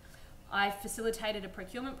making. I facilitated a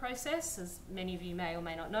procurement process, as many of you may or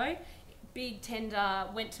may not know. Big tender,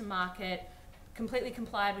 went to market, completely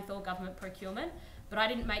complied with all government procurement, but I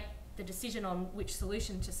didn't make the decision on which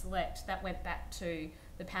solution to select. That went back to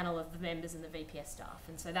the panel of the members and the VPS staff.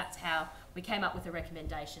 And so that's how we came up with a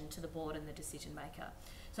recommendation to the board and the decision maker.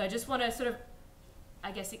 So I just want to sort of,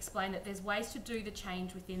 I guess, explain that there's ways to do the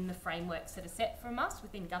change within the frameworks that are set from us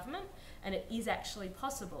within government, and it is actually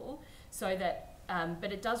possible, so that,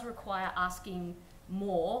 but it does require asking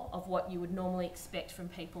more of what you would normally expect from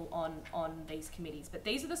people on these committees. But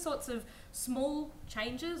these are the sorts of small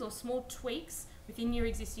changes or small tweaks within your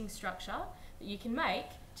existing structure that you can make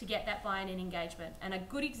to get that buy-in and engagement. And a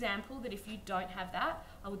good example that if you don't have that,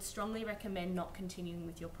 I would strongly recommend not continuing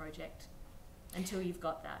with your project until you've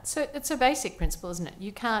got that. So it's a basic principle, isn't it?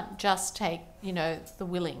 You can't just take, you know, the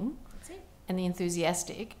willing and the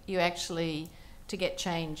enthusiastic. You actually, to get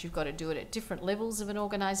change, you've got to do it at different levels of an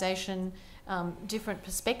organisation, different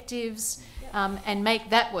perspectives, and make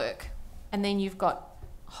that work. And then you've got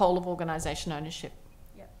whole of organisation ownership.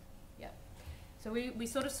 So we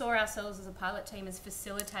sort of saw ourselves as a pilot team as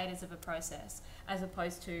facilitators of a process, as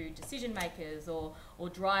opposed to decision makers or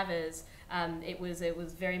drivers. It was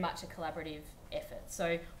very much a collaborative effort.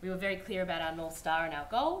 So we were very clear about our North Star and our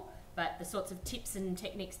goal, but the sorts of tips and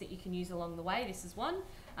techniques that you can use along the way, this is one.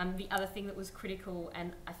 The other thing that was critical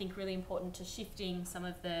and I think really important to shifting some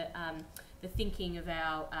of the thinking of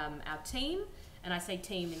our team, and I say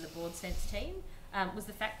team in the broad sense team, was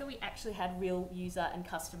the fact that we actually had real user and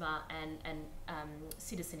customer and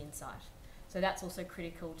citizen insight. So that's also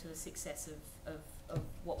critical to the success of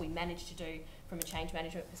what we managed to do from a change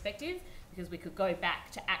management perspective, because we could go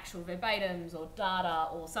back to actual verbatims or data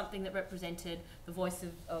or something that represented the voice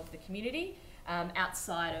of the community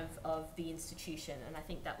outside of the institution, and I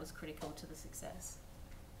think that was critical to the success.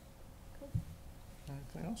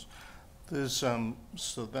 Anything else? There's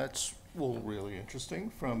so that's all really interesting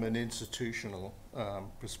from an institutional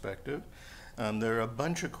perspective. There are a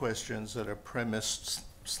bunch of questions that are premised,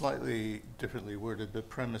 slightly differently worded, but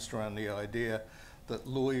premised around the idea that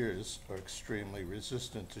lawyers are extremely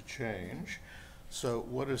resistant to change. So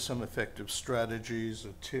what are some effective strategies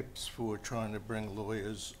or tips for trying to bring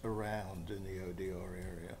lawyers around in the ODR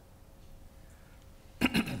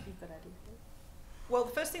area? Well,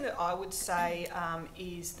 the first thing that I would say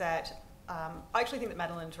is that I actually think that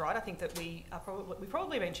Madeline's right. I think that we've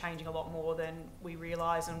probably been changing a lot more than we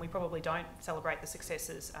realise, and we probably don't celebrate the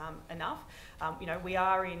successes enough. You know, we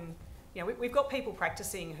are in, you know, we've got people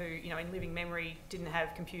practicing who, you know, in living memory didn't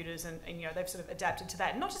have computers, and you know, they've sort of adapted to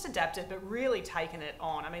that. And not just adapted, but really taken it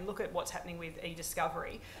on. I mean, look at what's happening with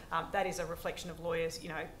e-discovery. That is a reflection of lawyers, you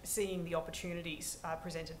know, seeing the opportunities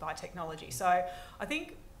presented by technology. So I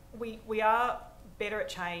think we are better at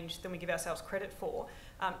change than we give ourselves credit for.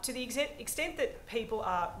 To the extent that people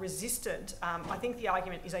are resistant, I think the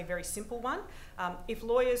argument is a very simple one. If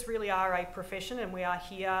lawyers really are a profession and we are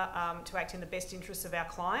here to act in the best interests of our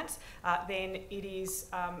clients, then it is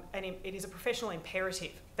a professional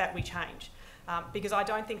imperative that we change. Because I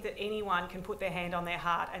don't think that anyone can put their hand on their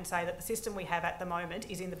heart and say that the system we have at the moment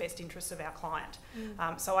is in the best interests of our client.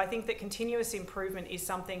 So I think that continuous improvement is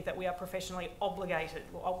something that we are professionally obligated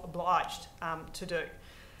or obliged to do.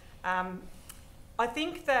 I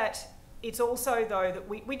think that it's also, though, that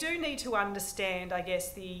we do need to understand, I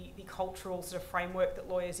guess, the cultural sort of framework that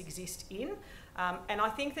lawyers exist in. And I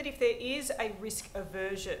think that if there is a risk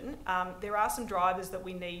aversion, there are some drivers that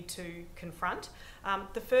we need to confront.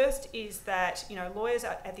 The first is that, you know, lawyers,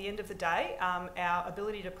 at the end of the day, our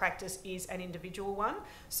ability to practice is an individual one.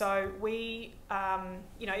 So we,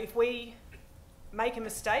 you know, if we make a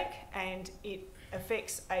mistake and it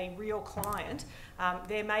affects a real client,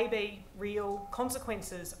 there may be real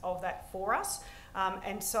consequences of that for us.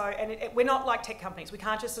 We're not like tech companies. We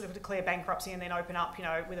can't just sort of declare bankruptcy and then open up, you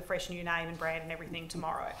know, with a fresh new name and brand and everything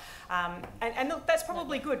tomorrow. And look, that's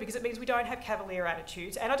probably good because it means we don't have cavalier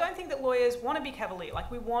attitudes. And I don't think that lawyers want to be cavalier.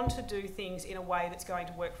 Like, we want to do things in a way that's going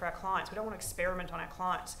to work for our clients. We don't want to experiment on our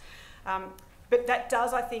clients. But that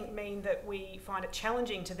does, I think, mean that we find it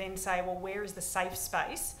challenging to then say, well, where is the safe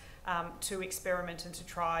space to experiment and to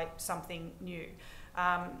try something new?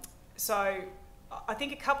 So I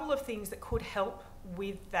think a couple of things that could help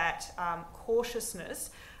with that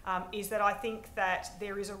cautiousness is that I think that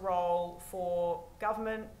there is a role for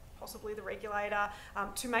government, possibly the regulator,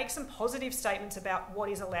 to make some positive statements about what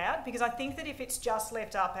is allowed, because I think that if it's just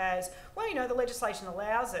left up as, well, you know, the legislation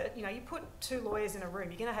allows it, you know, you put two lawyers in a room,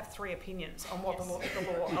 you're going to have three opinions on what the law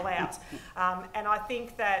allows. And I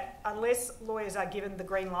think that unless lawyers are given the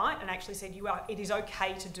green light and actually said, it is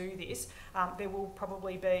okay to do this, there will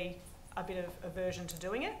probably be a bit of aversion to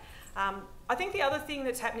doing it. I think the other thing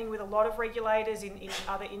that's happening with a lot of regulators in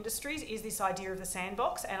other industries is this idea of the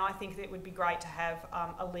sandbox, and I think that it would be great to have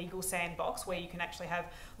a legal sandbox where you can actually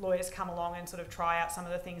have lawyers come along and sort of try out some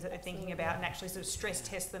of the things that they're thinking about and actually sort of stress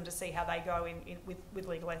test them to see how they go with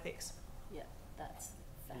legal ethics. Yeah, that's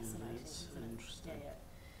fascinating. That's interesting. Yeah,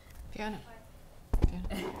 Fiona.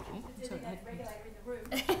 The designated regulator in the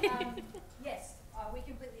room. Yes, we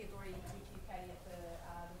completely agree with you, Katie, at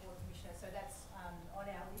the Board Commissioner. So that's on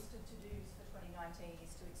our list of to-dos for 2019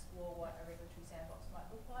 is to explore what a regulatory sandbox might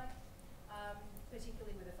look like,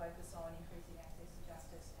 particularly with a focus on increasing access to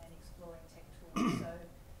justice and exploring tech tools. So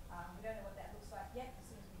we don't know what that looks like yet. As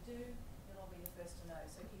soon as we do, you'll all be the first to know.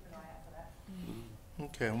 So keep an eye out for that.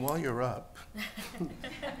 Okay, and while you're up,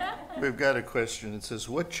 we've got a question. It says,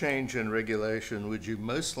 what change in regulation would you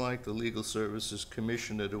most like the Legal Services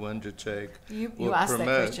Commissioner to undertake You or asked that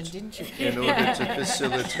promote question, didn't you? in order to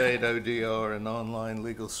facilitate ODR and online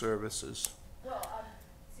legal services? Well,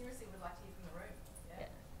 seriously, would like to hear from the room. Yeah.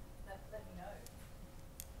 Let me know.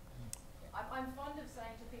 I'm fond of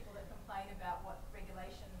saying to people that complain about what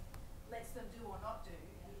regulation lets them do or not do,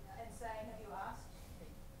 and saying, have you asked me?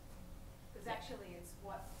 Because actually it's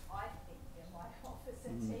what I think and my office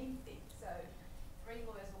and team think. So 3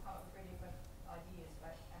 lawyers will come up with 3 different ideas,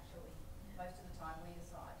 but actually most of the time we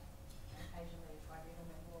decide, and occasionally a tribunal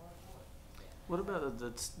member or a court. What about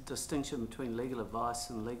the distinction between legal advice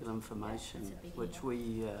and legal information, That's a biggie, which yeah.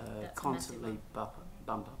 we That's a constantly massive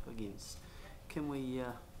bump up against? Can we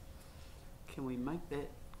make that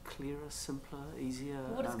clearer, simpler, easier?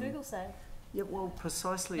 What does Google say? Yeah, well,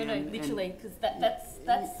 precisely. No, and literally, because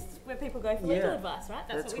that's where people go for legal advice, right?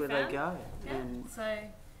 That's what we where found. they go. Yeah. And So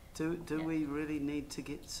do we really need to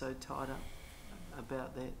get so tied up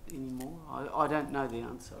about that anymore? I don't know the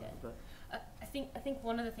answer, Yeah. but I think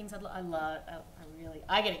one of the things I love,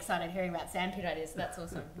 I get excited hearing about sandpit ideas. So that's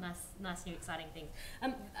awesome. nice new exciting things.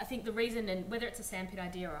 I think the reason, and whether it's a sandpit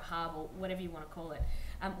idea or a hub or whatever you want to call it,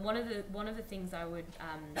 one of the things I would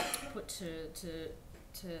put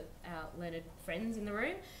to our learned friends in the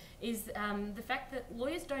room is the fact that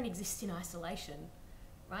lawyers don't exist in isolation,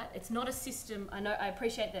 right? It's not a system. I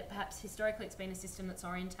appreciate that perhaps historically it's been a system that's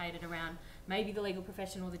orientated around maybe the legal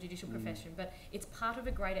profession or the judicial profession, but it's part of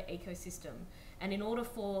a greater ecosystem. And in order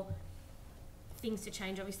for things to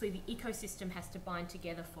change, obviously the ecosystem has to bind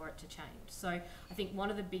together for it to change. So I think one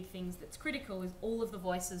of the big things that's critical is all of the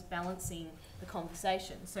voices balancing the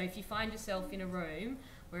conversation. So if you find yourself in a room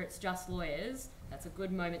where it's just lawyers, that's a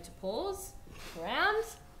good moment to pause, look around,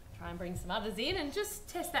 try and bring some others in and just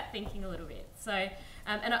test that thinking a little bit. So,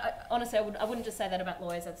 and honestly, I wouldn't just say that about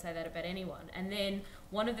lawyers, I'd say that about anyone. And then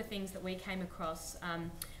one of the things that we came across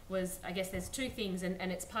was, I guess there's two things,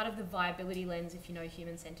 and it's part of the viability lens if you know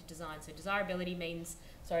human-centered design. So desirability means,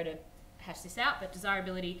 sorry to hash this out, but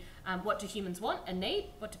desirability, what do humans want and need?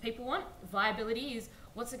 What do people want? Viability is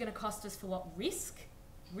what's it going to cost us for what risk?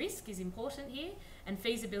 Risk is important here. And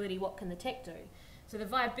feasibility, what can the tech do? So the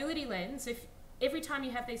viability lens, if every time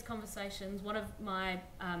you have these conversations, one of my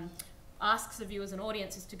asks of you as an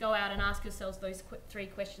audience is to go out and ask yourselves those three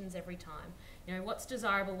questions every time. You know, what's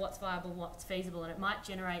desirable, what's viable, what's feasible, and it might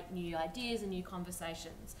generate new ideas and new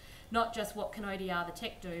conversations. Not just what can ODR the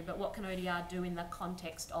tech do, but what can ODR do in the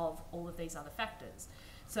context of all of these other factors.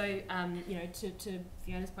 So, you know, to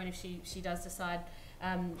Fiona's point, if she does decide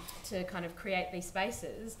to kind of create these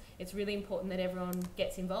spaces, it's really important that everyone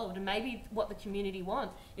gets involved. And maybe what the community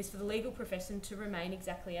want is for the legal profession to remain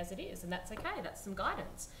exactly as it is, and that's okay, that's some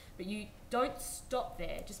guidance. But you don't stop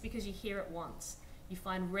there just because you hear it once. You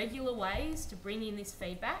find regular ways to bring in this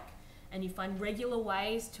feedback, and you find regular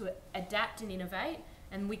ways to adapt and innovate,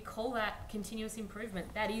 and we call that continuous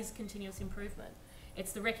improvement. That is continuous improvement.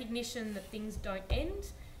 It's the recognition that things don't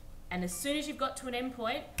end, and as soon as you've got to an end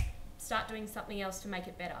point, start doing something else to make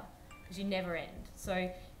it better, because you never end. So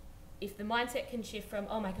if the mindset can shift from,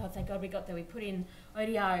 oh my God, thank God we got there, we put in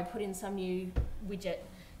ODR, we put in some new widget,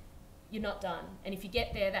 you're not done. And if you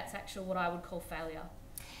get there, that's actually what I would call failure.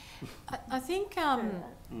 I think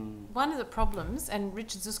one of the problems, and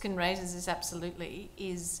Richard Zuskin raises this absolutely,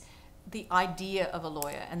 is the idea of a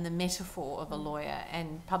lawyer and the metaphor of a lawyer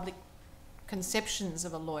and public conceptions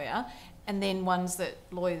of a lawyer, and then ones that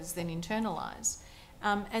lawyers then internalise.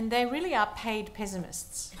 And they really are paid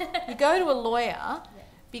pessimists. You go to a lawyer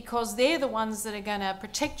because they're the ones that are going to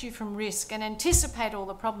protect you from risk and anticipate all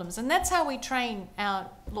the problems. And that's how we train our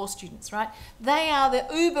law students, right? They are the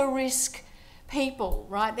uber risk people,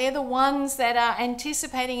 right? They're the ones that are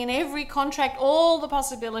anticipating in every contract all the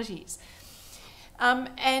possibilities.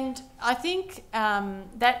 And I think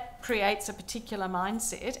that creates a particular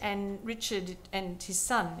mindset, and Richard and his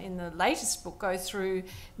son in the latest book go through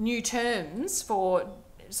new terms for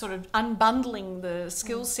sort of unbundling the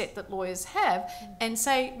skill set that lawyers have and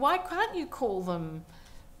say, why can't you call them,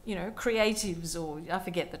 you know, creatives, or I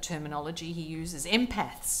forget the terminology he uses,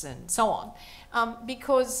 empaths and so on,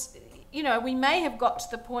 because, you know, we may have got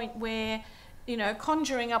to the point where, you know,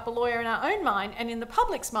 conjuring up a lawyer in our own mind and in the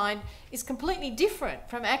public's mind is completely different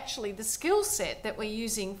from actually the skill set that we're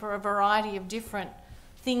using for a variety of different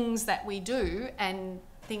things that we do and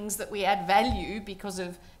things that we add value because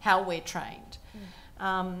of how we're trained.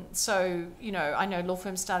 So, you know, I know law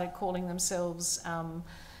firms started calling themselves,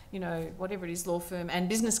 you know, whatever it is, law firm and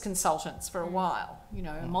business consultants for a while, you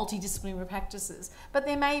know, multidisciplinary practices. But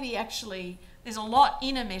there may be actually, there's a lot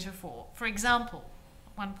in a metaphor. For example,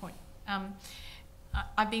 at one point,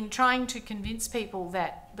 I've been trying to convince people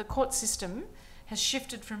that the court system has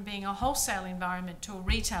shifted from being a wholesale environment to a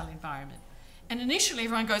retail environment. And initially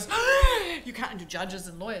everyone goes, oh, you can't do, judges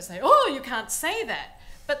and lawyers say, oh, you can't say that.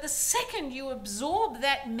 But the second you absorb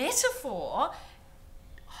that metaphor,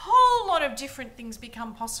 a whole lot of different things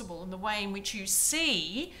become possible in the way in which you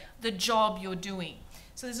see the job you're doing.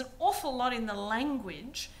 So there's an awful lot in the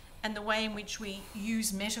language and the way in which we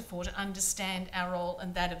use metaphor to understand our role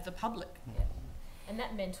and that of the public. Yeah. And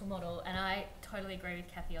that mental model, and I totally agree with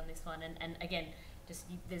Kathy on this one, and again, just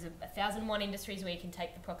there's 1,001 industries where you can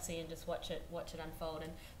take the proxy and just watch it unfold.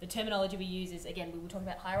 And the terminology we use is, again, we were talking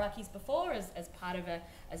about hierarchies before as part of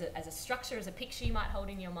as a structure, as a picture you might hold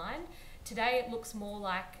in your mind. Today it looks more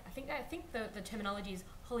like, I think the terminology is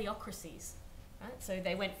holeocracies, right? So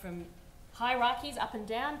they went from hierarchies up and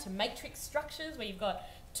down to matrix structures where you've got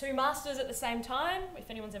 2 masters at the same time, if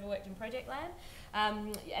anyone's ever worked in project land.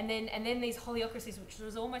 And then these holeocracies, which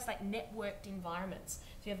was almost like networked environments.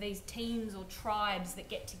 So you have these teams or tribes that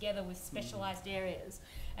get together with specialised areas.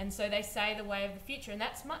 And so they say the way of the future, and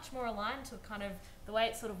that's much more aligned to kind of the way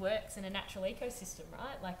it sort of works in a natural ecosystem,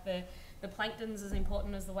 right? Like the plankton's as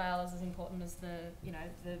important as the whales, as important as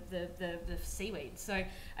the seaweed. So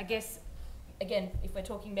I guess, again, if we're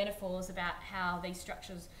talking metaphors about how these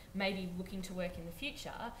structures may be looking to work in the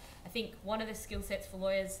future, I think one of the skill sets for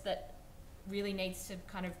lawyers that really needs to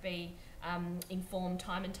kind of be informed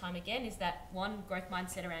time and time again is that one, growth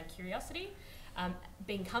mindset around curiosity,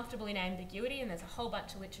 being comfortable in ambiguity, and there's a whole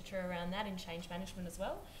bunch of literature around that in change management as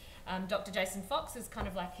well. Dr. Jason Fox is kind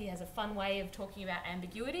of like, he has a fun way of talking about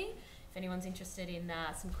ambiguity. If anyone's interested in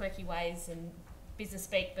some quirky ways and business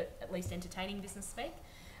speak, but at least entertaining business speak.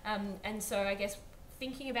 And so I guess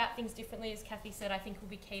thinking about things differently, as Kathy said, I think will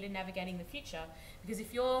be key to navigating the future. Because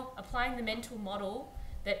if you're applying the mental model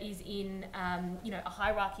that is in a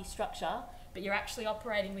hierarchy structure, but you're actually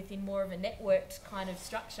operating within more of a networked kind of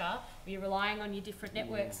structure, where you're relying on your different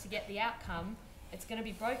networks to get the outcome, it's going to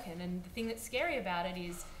be broken. And the thing that's scary about it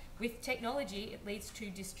is, with technology, it leads to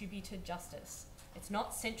distributed justice. It's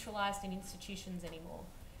not centralised in institutions anymore.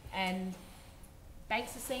 And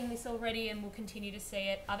banks are seeing this already and will continue to see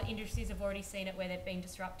it. Other industries have already seen it where they've been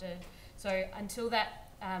disrupted. So until that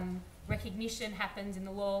recognition happens in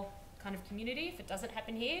the law kind of community, if it doesn't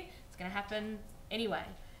happen here, it's going to happen anyway.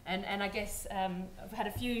 And I guess I've had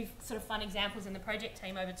a few sort of fun examples in the project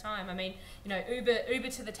team over time. I mean, Uber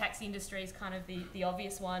to the taxi industry is kind of the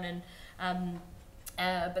obvious one, and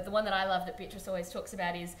but the one that I love that Beatrice always talks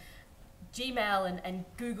about is Gmail and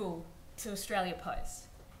Google to Australia Post.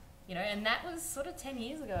 And that was sort of 10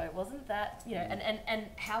 years ago, wasn't that? And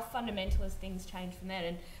how fundamental has things changed from that?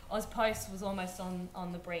 And AusPost was almost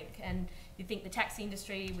on the brink. And you think the taxi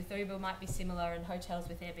industry with Uber might be similar, and hotels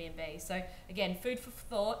with Airbnb. So again, food for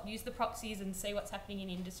thought, use the proxies and see what's happening in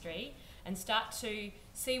industry, and start to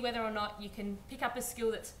see whether or not you can pick up a skill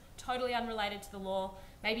that's totally unrelated to the law,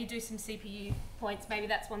 maybe do some CPU points. Maybe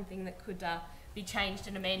that's one thing that could be changed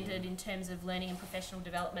and amended in terms of learning and professional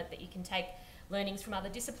development, that you can take learnings from other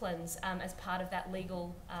disciplines as part of that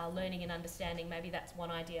legal learning and understanding. Maybe that's one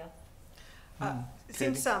idea.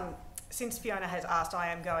 Since Fiona has asked, I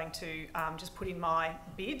am going to just put in my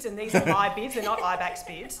bids, and these are my bids, they're not IBAC's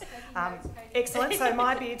bids. Excellent, so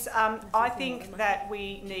my bids, I think that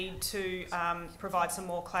we need to provide some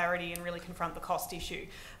more clarity and really confront the cost issue.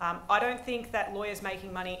 I don't think that lawyers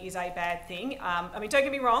making money is a bad thing. I mean, don't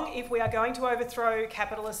get me wrong, if we are going to overthrow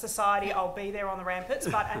capitalist society, I'll be there on the ramparts,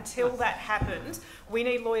 but until that happens, we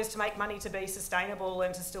need lawyers to make money to be sustainable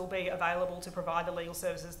and to still be available to provide the legal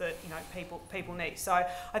services that people need. So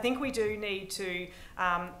I think we do need to,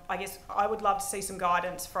 I guess I would love to see some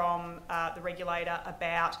guidance from the regulator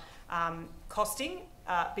about costing,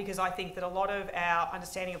 because I think that a lot of our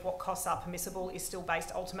understanding of what costs are permissible is still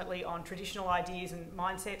based ultimately on traditional ideas and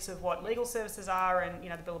mindsets of what legal services are, and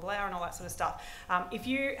the billable hour and all that sort of stuff. If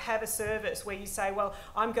you have a service where you say, well,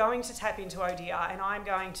 I'm going to tap into ODR and I'm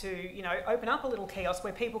going to open up a little kiosk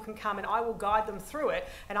where people can come and I will guide them through it,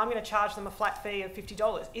 and I'm going to charge them a flat fee of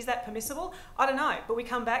 $50, is that permissible? I don't know, but we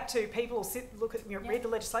come back to people will look at read the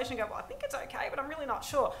legislation and go, well, I think it's okay, but I'm really not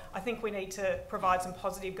sure. I think we need to provide some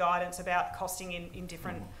positive guidance about costing in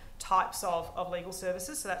different types of legal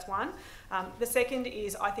services. So that's one. The second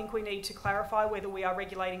is, I think we need to clarify whether we are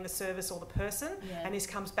regulating the service or the person. Yeah. And this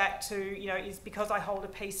comes back to, is because I hold a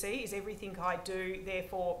PC, is everything I do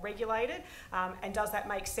therefore regulated? And does that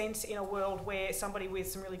make sense in a world where somebody with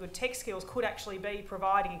some really good tech skills could actually be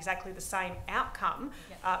providing exactly the same outcome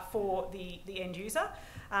for the end user?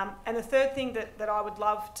 And the third thing that I would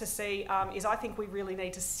love to see is, I think we really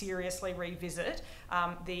need to seriously revisit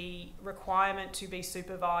the requirement to be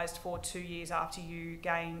supervised for 2 years after you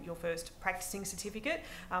gain your first practicing certificate,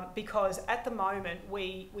 because at the moment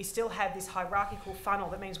we still have this hierarchical funnel.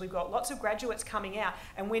 That means we've got lots of graduates coming out,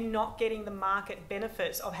 and we're not getting the market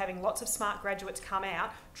benefits of having lots of smart graduates come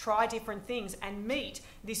out, try different things, and meet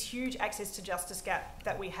this huge access to justice gap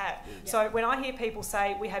that we have. Yeah. So when I hear people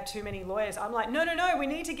say we have too many lawyers, I'm like, no, we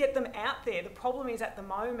need to get them out there. The problem is, at the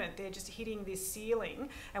moment they're just hitting this ceiling,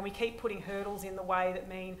 and we keep putting hurdles in the way that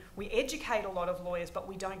mean we educate a lot of lawyers, but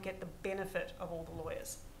we don't get the benefit of all the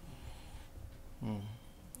lawyers.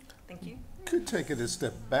 Thank you. Could take it a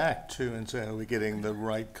step back too and say, are we getting the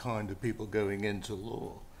right kind of people going into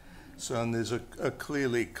law? So, and there's a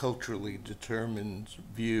clearly culturally determined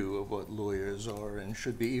view of what lawyers are and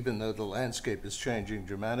should be, even though the landscape is changing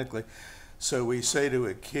dramatically. So we say to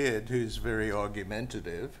a kid who's very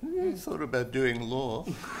argumentative, you thought about doing law.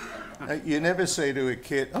 You never say to a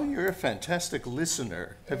kid, oh, you're a fantastic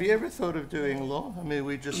listener. Have you ever thought of doing law? I mean,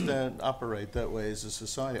 we just don't operate that way as a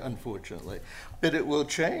society, unfortunately. But it will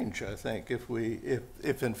change, I think,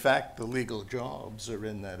 if in fact the legal jobs are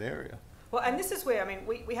in that area. Well, and this is where, I mean,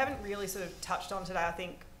 we haven't really sort of touched on today, I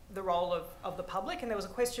think, the role of the public. And there was a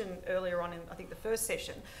question earlier on in, I think, the first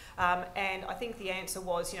session. And I think the answer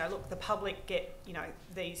was, look, the public get,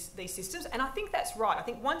 these systems. And I think that's right. I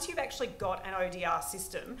think once you've actually got an ODR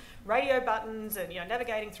system, radio buttons and,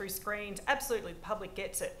 navigating through screens, absolutely, the public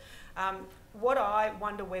gets it. What I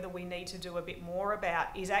wonder whether we need to do a bit more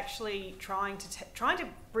about is actually trying to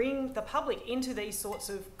bring the public into these sorts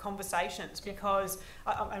of conversations, because,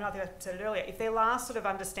 and I think I said it earlier, if their last sort of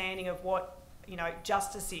understanding of what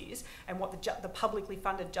justice is and what the publicly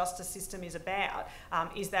funded justice system is about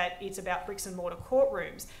is that it's about bricks and mortar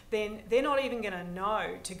courtrooms, then they're not even going to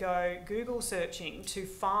know to go Google searching to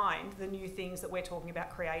find the new things that we're talking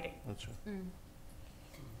about creating. That's right.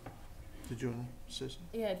 Did you want to say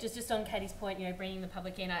something? Yeah, just on Katie's point, bringing the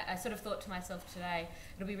public in, I sort of thought to myself today,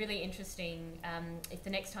 it'll be really interesting if the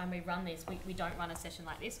next time we run this, we don't run a session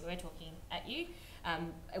like this where we're talking at you.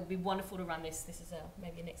 It would be wonderful to run this. This is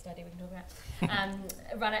maybe a next idea we can talk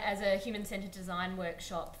about. Run it as a human-centred design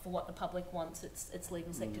workshop for what the public wants its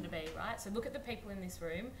legal sector to be, right? So look at the people in this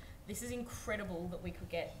room. This is incredible that we could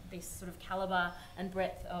get this sort of calibre and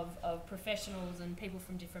breadth of professionals and people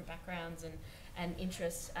from different backgrounds and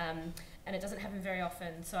interests, and it doesn't happen very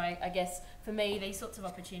often. So I guess for me, these sorts of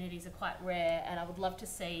opportunities are quite rare, and I would love to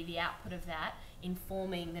see the output of that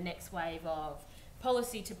informing the next wave of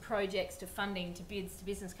policy to projects to funding to bids to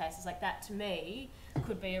business cases. Like that, to me,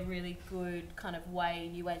 could be a really good kind of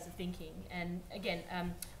new ways of thinking. And again,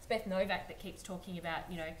 it's Beth Novak that keeps talking about,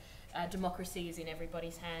 democracy is in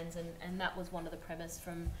everybody's hands, and that was one of the premise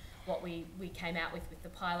from what we came out with the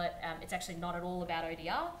pilot. It's actually not at all about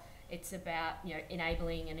ODR. It's about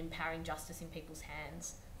enabling and empowering justice in people's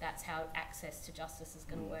hands. That's how access to justice is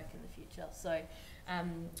going to work in the future. So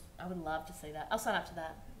I would love to see that. I'll sign up to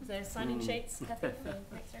that. Is there sign-in sheets, Kathy, for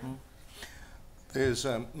next round? There's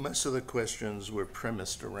most of the questions were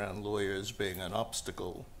premised around lawyers being an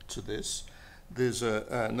obstacle to this. There's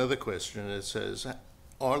another question that says,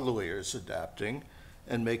 are lawyers adapting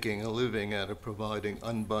and making a living out of providing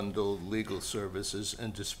unbundled legal services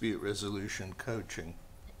and dispute resolution coaching?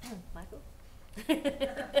 Michael?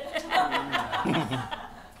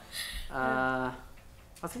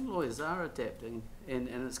 I think lawyers are adapting, and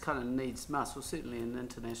it's kind of needs must. Well, certainly in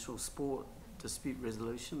international sport dispute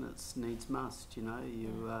resolution, it's needs must.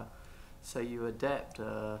 So you adapt.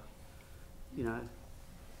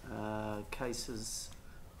 Cases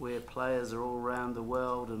where players are all around the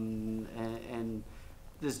world, and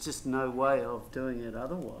there's just no way of doing it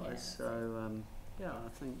otherwise. Yeah. So I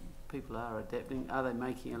think people are adapting. Are they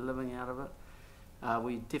making a living out of it?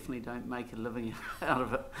 We definitely don't make a living out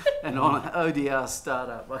of it. And on an ODR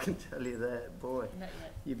startup, I can tell you that, boy, Not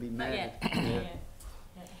yet. you'd be Not mad. yet. Not yet.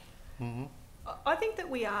 Mm-hmm. I think that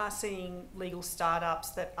we are seeing legal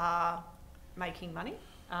startups that are making money.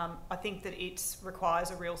 I think that it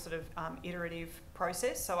requires a real sort of iterative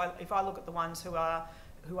process. So if I look at the ones who are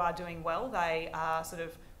doing well, they are sort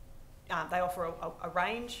of they offer a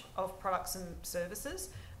range of products and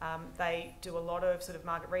services. They do a lot of sort of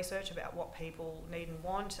market research about what people need and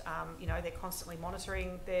want. They're constantly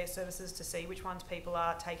monitoring their services to see which ones people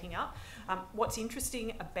are taking up. What's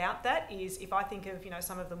interesting about that is if I think of,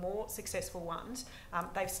 some of the more successful ones,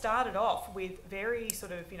 they've started off with very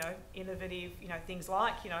sort of, innovative, things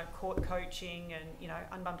like, court coaching and,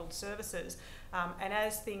 unbundled services. And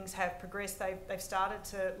as things have progressed, they've started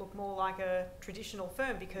to look more like a traditional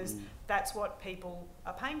firm because that's what people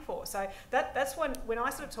are paying for. So that's when I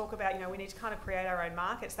sort of talk about, we need to kind of create our own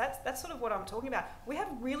markets. That's sort of what I'm talking about. We have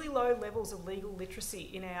really low levels of legal literacy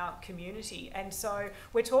in our community. And so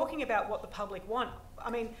we're talking about what the public want. I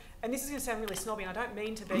mean, and this is going to sound really snobby, and I don't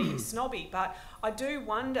mean to be snobby, but I do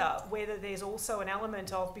wonder whether there's also an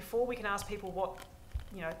element of, before we can ask people what,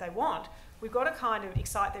 they want, we've got to kind of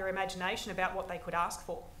excite their imagination about what they could ask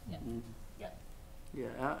for. Yeah. Yeah.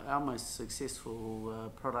 Yeah, our most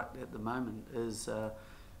successful product at the moment is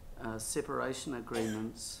separation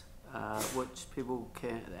agreements, which people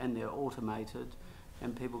can, and they're automated,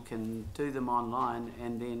 and people can do them online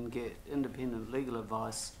and then get independent legal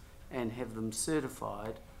advice and have them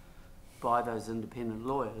certified by those independent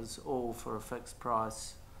lawyers, all for a fixed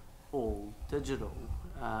price, all digital.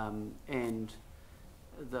 And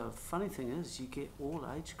the funny thing is you get all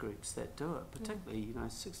age groups that do it, particularly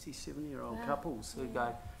 60, 70-year-old couples who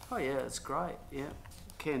go, oh yeah, it's great, yeah,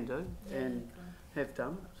 can do and have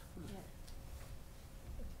done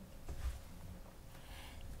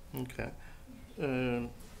it. Okay.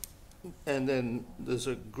 And then there's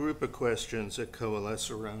a group of questions that coalesce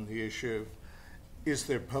around the issue of, is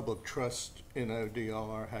there public trust in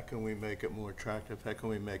ODR? How can we make it more attractive? How can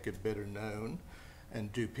we make it better known?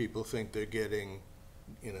 And do people think they're getting,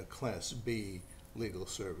 Class B legal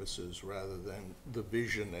services rather than the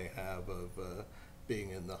vision they have of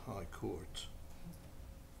being in the high courts?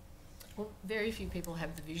 Well, very few people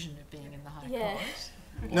have the vision of being in the High Yeah. Court.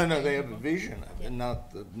 No, they have a vision of it,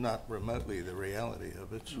 not remotely the reality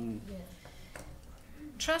of it.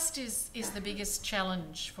 Trust is the biggest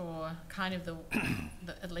challenge for kind of the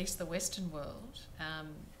at least the Western world,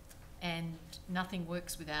 and nothing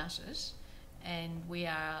works without it. And we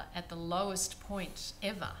are at the lowest point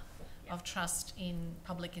ever of trust in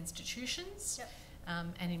public institutions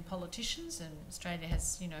and in politicians. And Australia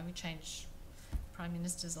has, we change prime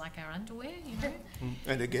ministers like our underwear,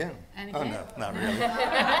 And again. And Oh, again. no, not really.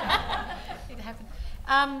 It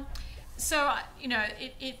happened. So,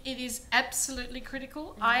 it is absolutely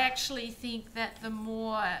critical. I actually think that the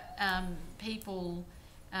more people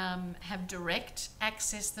have direct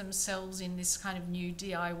access themselves in this kind of new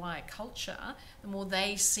DIY culture, the more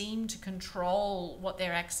they seem to control what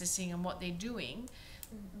they're accessing and what they're doing,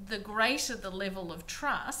 the greater the level of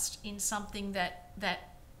trust in something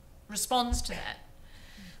that responds to that.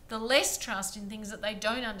 The less trust in things that they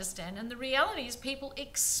don't understand. And the reality is people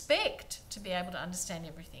expect to be able to understand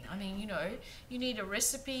everything. I mean, you need a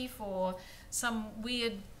recipe for some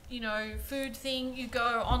weird, food thing. You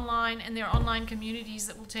go online and there are online communities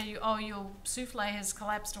that will tell you, oh, your souffle has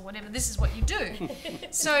collapsed or whatever. This is what you do.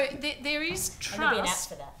 So there is trust. And there'll be an app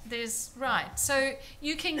for that. Right. So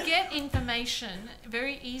you can get information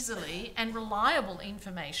very easily and reliable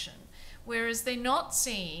information, whereas they're not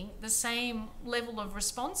seeing the same level of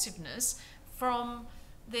responsiveness from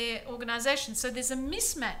their organisation. So there's a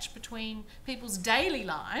mismatch between people's daily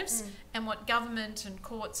lives and what government and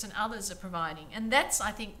courts and others are providing. And that's,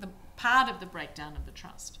 I think, the part of the breakdown of the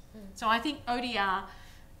trust. So I think ODR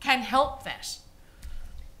can help that.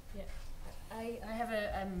 Yeah, I have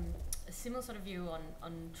a similar sort of view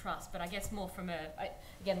on trust, but I guess more from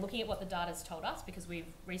again, looking at what the data's told us, because we've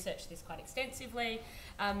researched this quite extensively,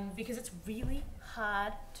 because it's really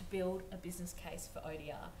hard to build a business case for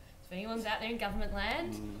ODR. If anyone's out there in government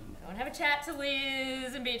land, go and have a chat to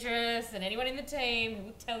Liz and Beatrice and anyone in the team who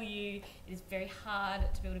will tell you it is very hard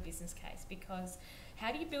to build a business case, because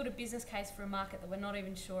how do you build a business case for a market that we're not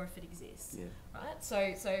even sure if it exists, right? So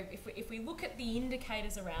if we look at the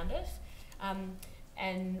indicators around it,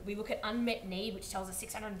 and we look at unmet need, which tells us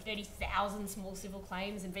 630,000 small civil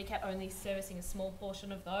claims, and VCAT only servicing a small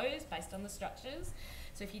portion of those based on the structures.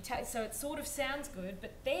 So so it sort of sounds good,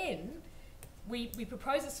 but then we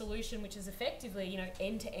propose a solution which is effectively,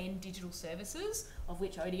 end-to-end digital services, of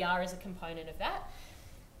which ODR is a component of that.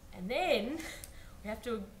 And then we have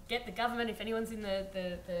to get the government, if anyone's in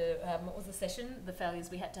the what was the session, the failures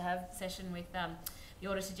we had to have session with the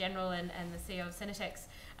Auditor-General and the CEO of Senatex.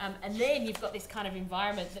 And then you've got this kind of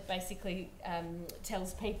environment that basically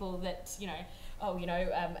tells people that,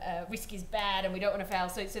 risk is bad and we don't want to fail.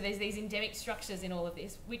 So there's these endemic structures in all of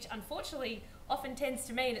this, which unfortunately often tends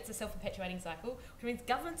to mean it's a self-perpetuating cycle, which means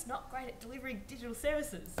government's not great at delivering digital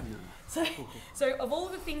services. So of all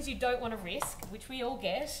the things you don't want to risk, which we all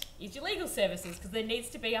get, is your legal services, because there needs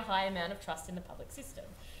to be a high amount of trust in the public system.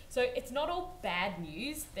 So it's not all bad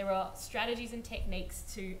news. There are strategies and techniques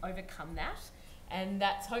to overcome that. And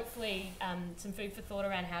that's hopefully some food for thought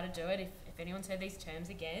around how to do it. If anyone's heard these terms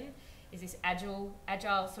again, is this agile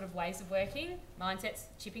sort of ways of working, mindsets,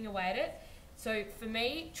 chipping away at it. So for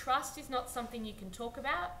me, trust is not something you can talk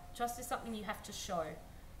about. Trust is something you have to show.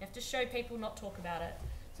 You have to show people, not talk about it.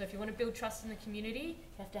 So if you want to build trust in the community,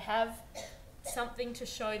 you have to have something to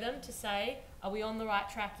show them to say, are we on the right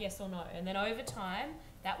track, yes or no? And then over time,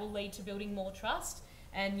 that will lead to building more trust.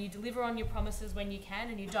 And you deliver on your promises when you can,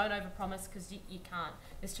 and you don't overpromise because you can't.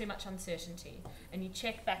 There's too much uncertainty. And you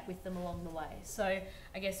check back with them along the way. So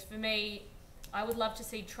I guess for me, I would love to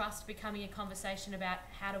see trust becoming a conversation about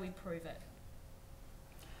how do we prove it.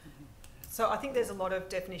 So I think there's a lot of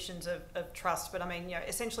definitions of trust, but I mean,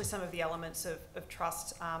 essentially some of the elements of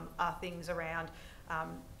trust are things around,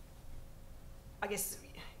 I guess,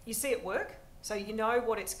 you see it work. So you know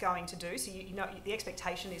what it's going to do, so you know the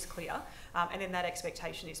expectation is clear, and then that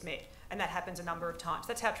expectation is met, and that happens a number of times.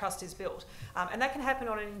 That's how trust is built, and that can happen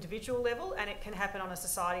on an individual level, and it can happen on a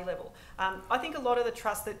society level. I think a lot of the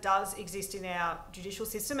trust that does exist in our judicial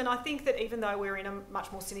system, and I think that even though we're in a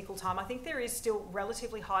much more cynical time, I think there is still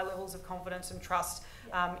relatively high levels of confidence and trust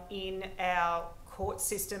in our court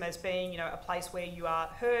system as being, you know, a place where you are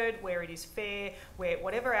heard, where it is fair, where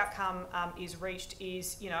whatever outcome is reached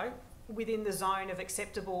is, you know, within the zone of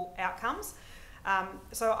acceptable outcomes.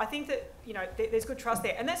 So I think that, you know, there's good trust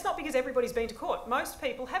there. And that's not because everybody's been to court. Most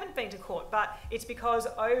people haven't been to court, but it's because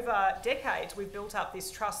over decades we've built up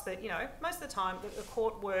this trust that, you know, most of the time the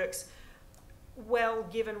court works well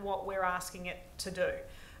given what we're asking it to do.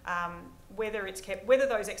 Whether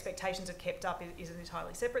those expectations are kept up is an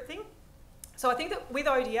entirely separate thing. So I think that with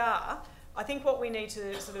ODR, I think what we need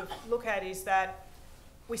to sort of look at is that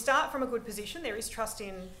we start from a good position. There is trust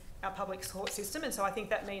in our public court system, and so I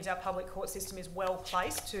think that means our public court system is well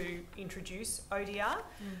placed to introduce ODR.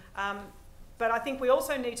 But I think we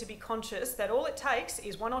also need to be conscious that all it takes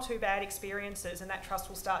is one or two bad experiences, and that trust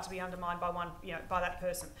will start to be undermined by by that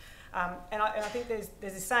person. And I think there's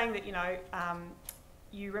this saying that, you know,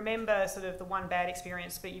 you remember sort of the one bad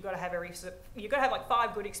experience, but you've got to have like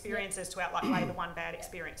 5 good experiences to outweigh the one bad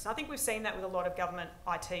experience. And I think we've seen that with a lot of government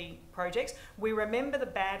IT projects. We remember the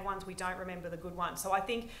bad ones, we don't remember the good ones. So I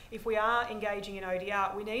think if we are engaging in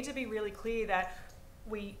ODR, we need to be really clear that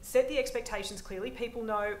we set the expectations clearly. People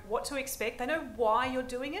know what to expect. They know why you're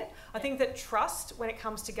doing it. I think that trust, when it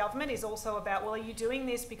comes to government, is also about, well, are you doing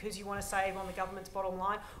this because you want to save on the government's bottom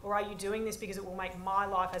line, or are you doing this because it will make my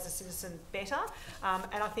life as a citizen better?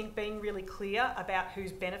 And I think being really clear about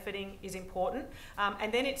who's benefiting is important.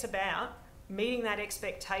 And then it's about meeting that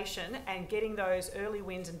expectation and getting those early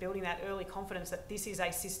wins and building that early confidence that this is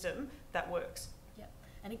a system that works. Yeah.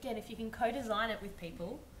 And again, if you can co-design it with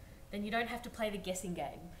people, then you don't have to play the guessing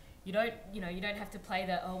game. You don't have to play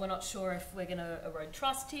the, oh, we're not sure if we're going to erode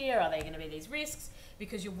trust here, are there going to be these risks,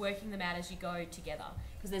 because you're working them out as you go together.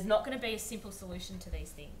 Because there's not going to be a simple solution to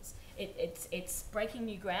these things. It's breaking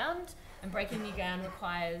new ground, and breaking new ground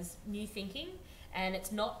requires new thinking, and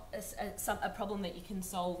it's not a problem that you can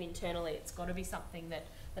solve internally. It's got to be something that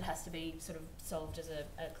has to be sort of solved as a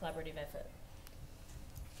collaborative effort.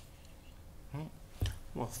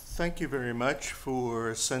 Well, thank you very much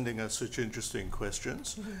for sending us such interesting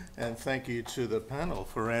questions, and thank you to the panel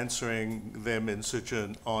for answering them in such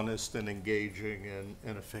an honest and engaging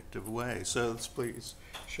and effective way. So let's please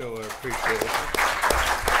show our appreciation.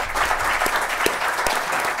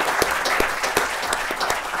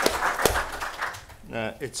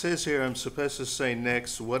 It says here I'm supposed to say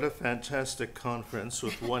next, what a fantastic conference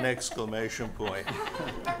with 1 exclamation point.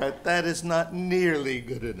 But that is not nearly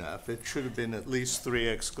good enough. It should have been at least 3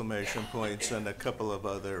 exclamation points and a couple of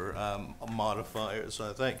other modifiers,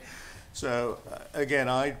 I think. So again,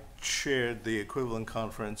 I chaired the equivalent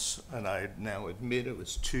conference, and I now admit it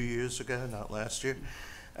was 2 years ago, not last year.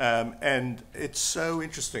 And it's so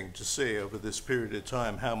interesting to see over this period of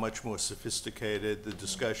time how much more sophisticated the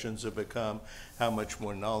discussions have become, how much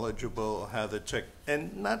more knowledgeable, how the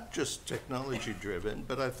and not just technology driven,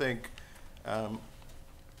 but I think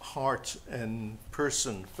heart and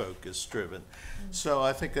person focus driven. So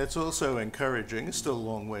I think that's also encouraging. It's still a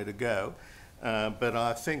long way to go. But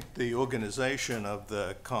I think the organization of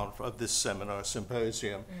this seminar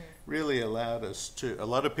symposium really allowed a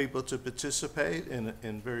lot of people to participate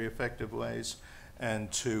in very effective ways,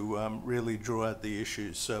 and to really draw out the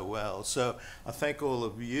issues so well. So I thank all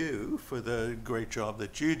of you for the great job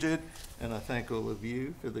that you did, and I thank all of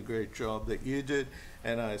you for the great job that you did,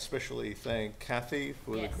 and I especially thank Kathy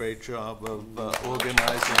for the great job of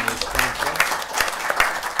organizing this conference.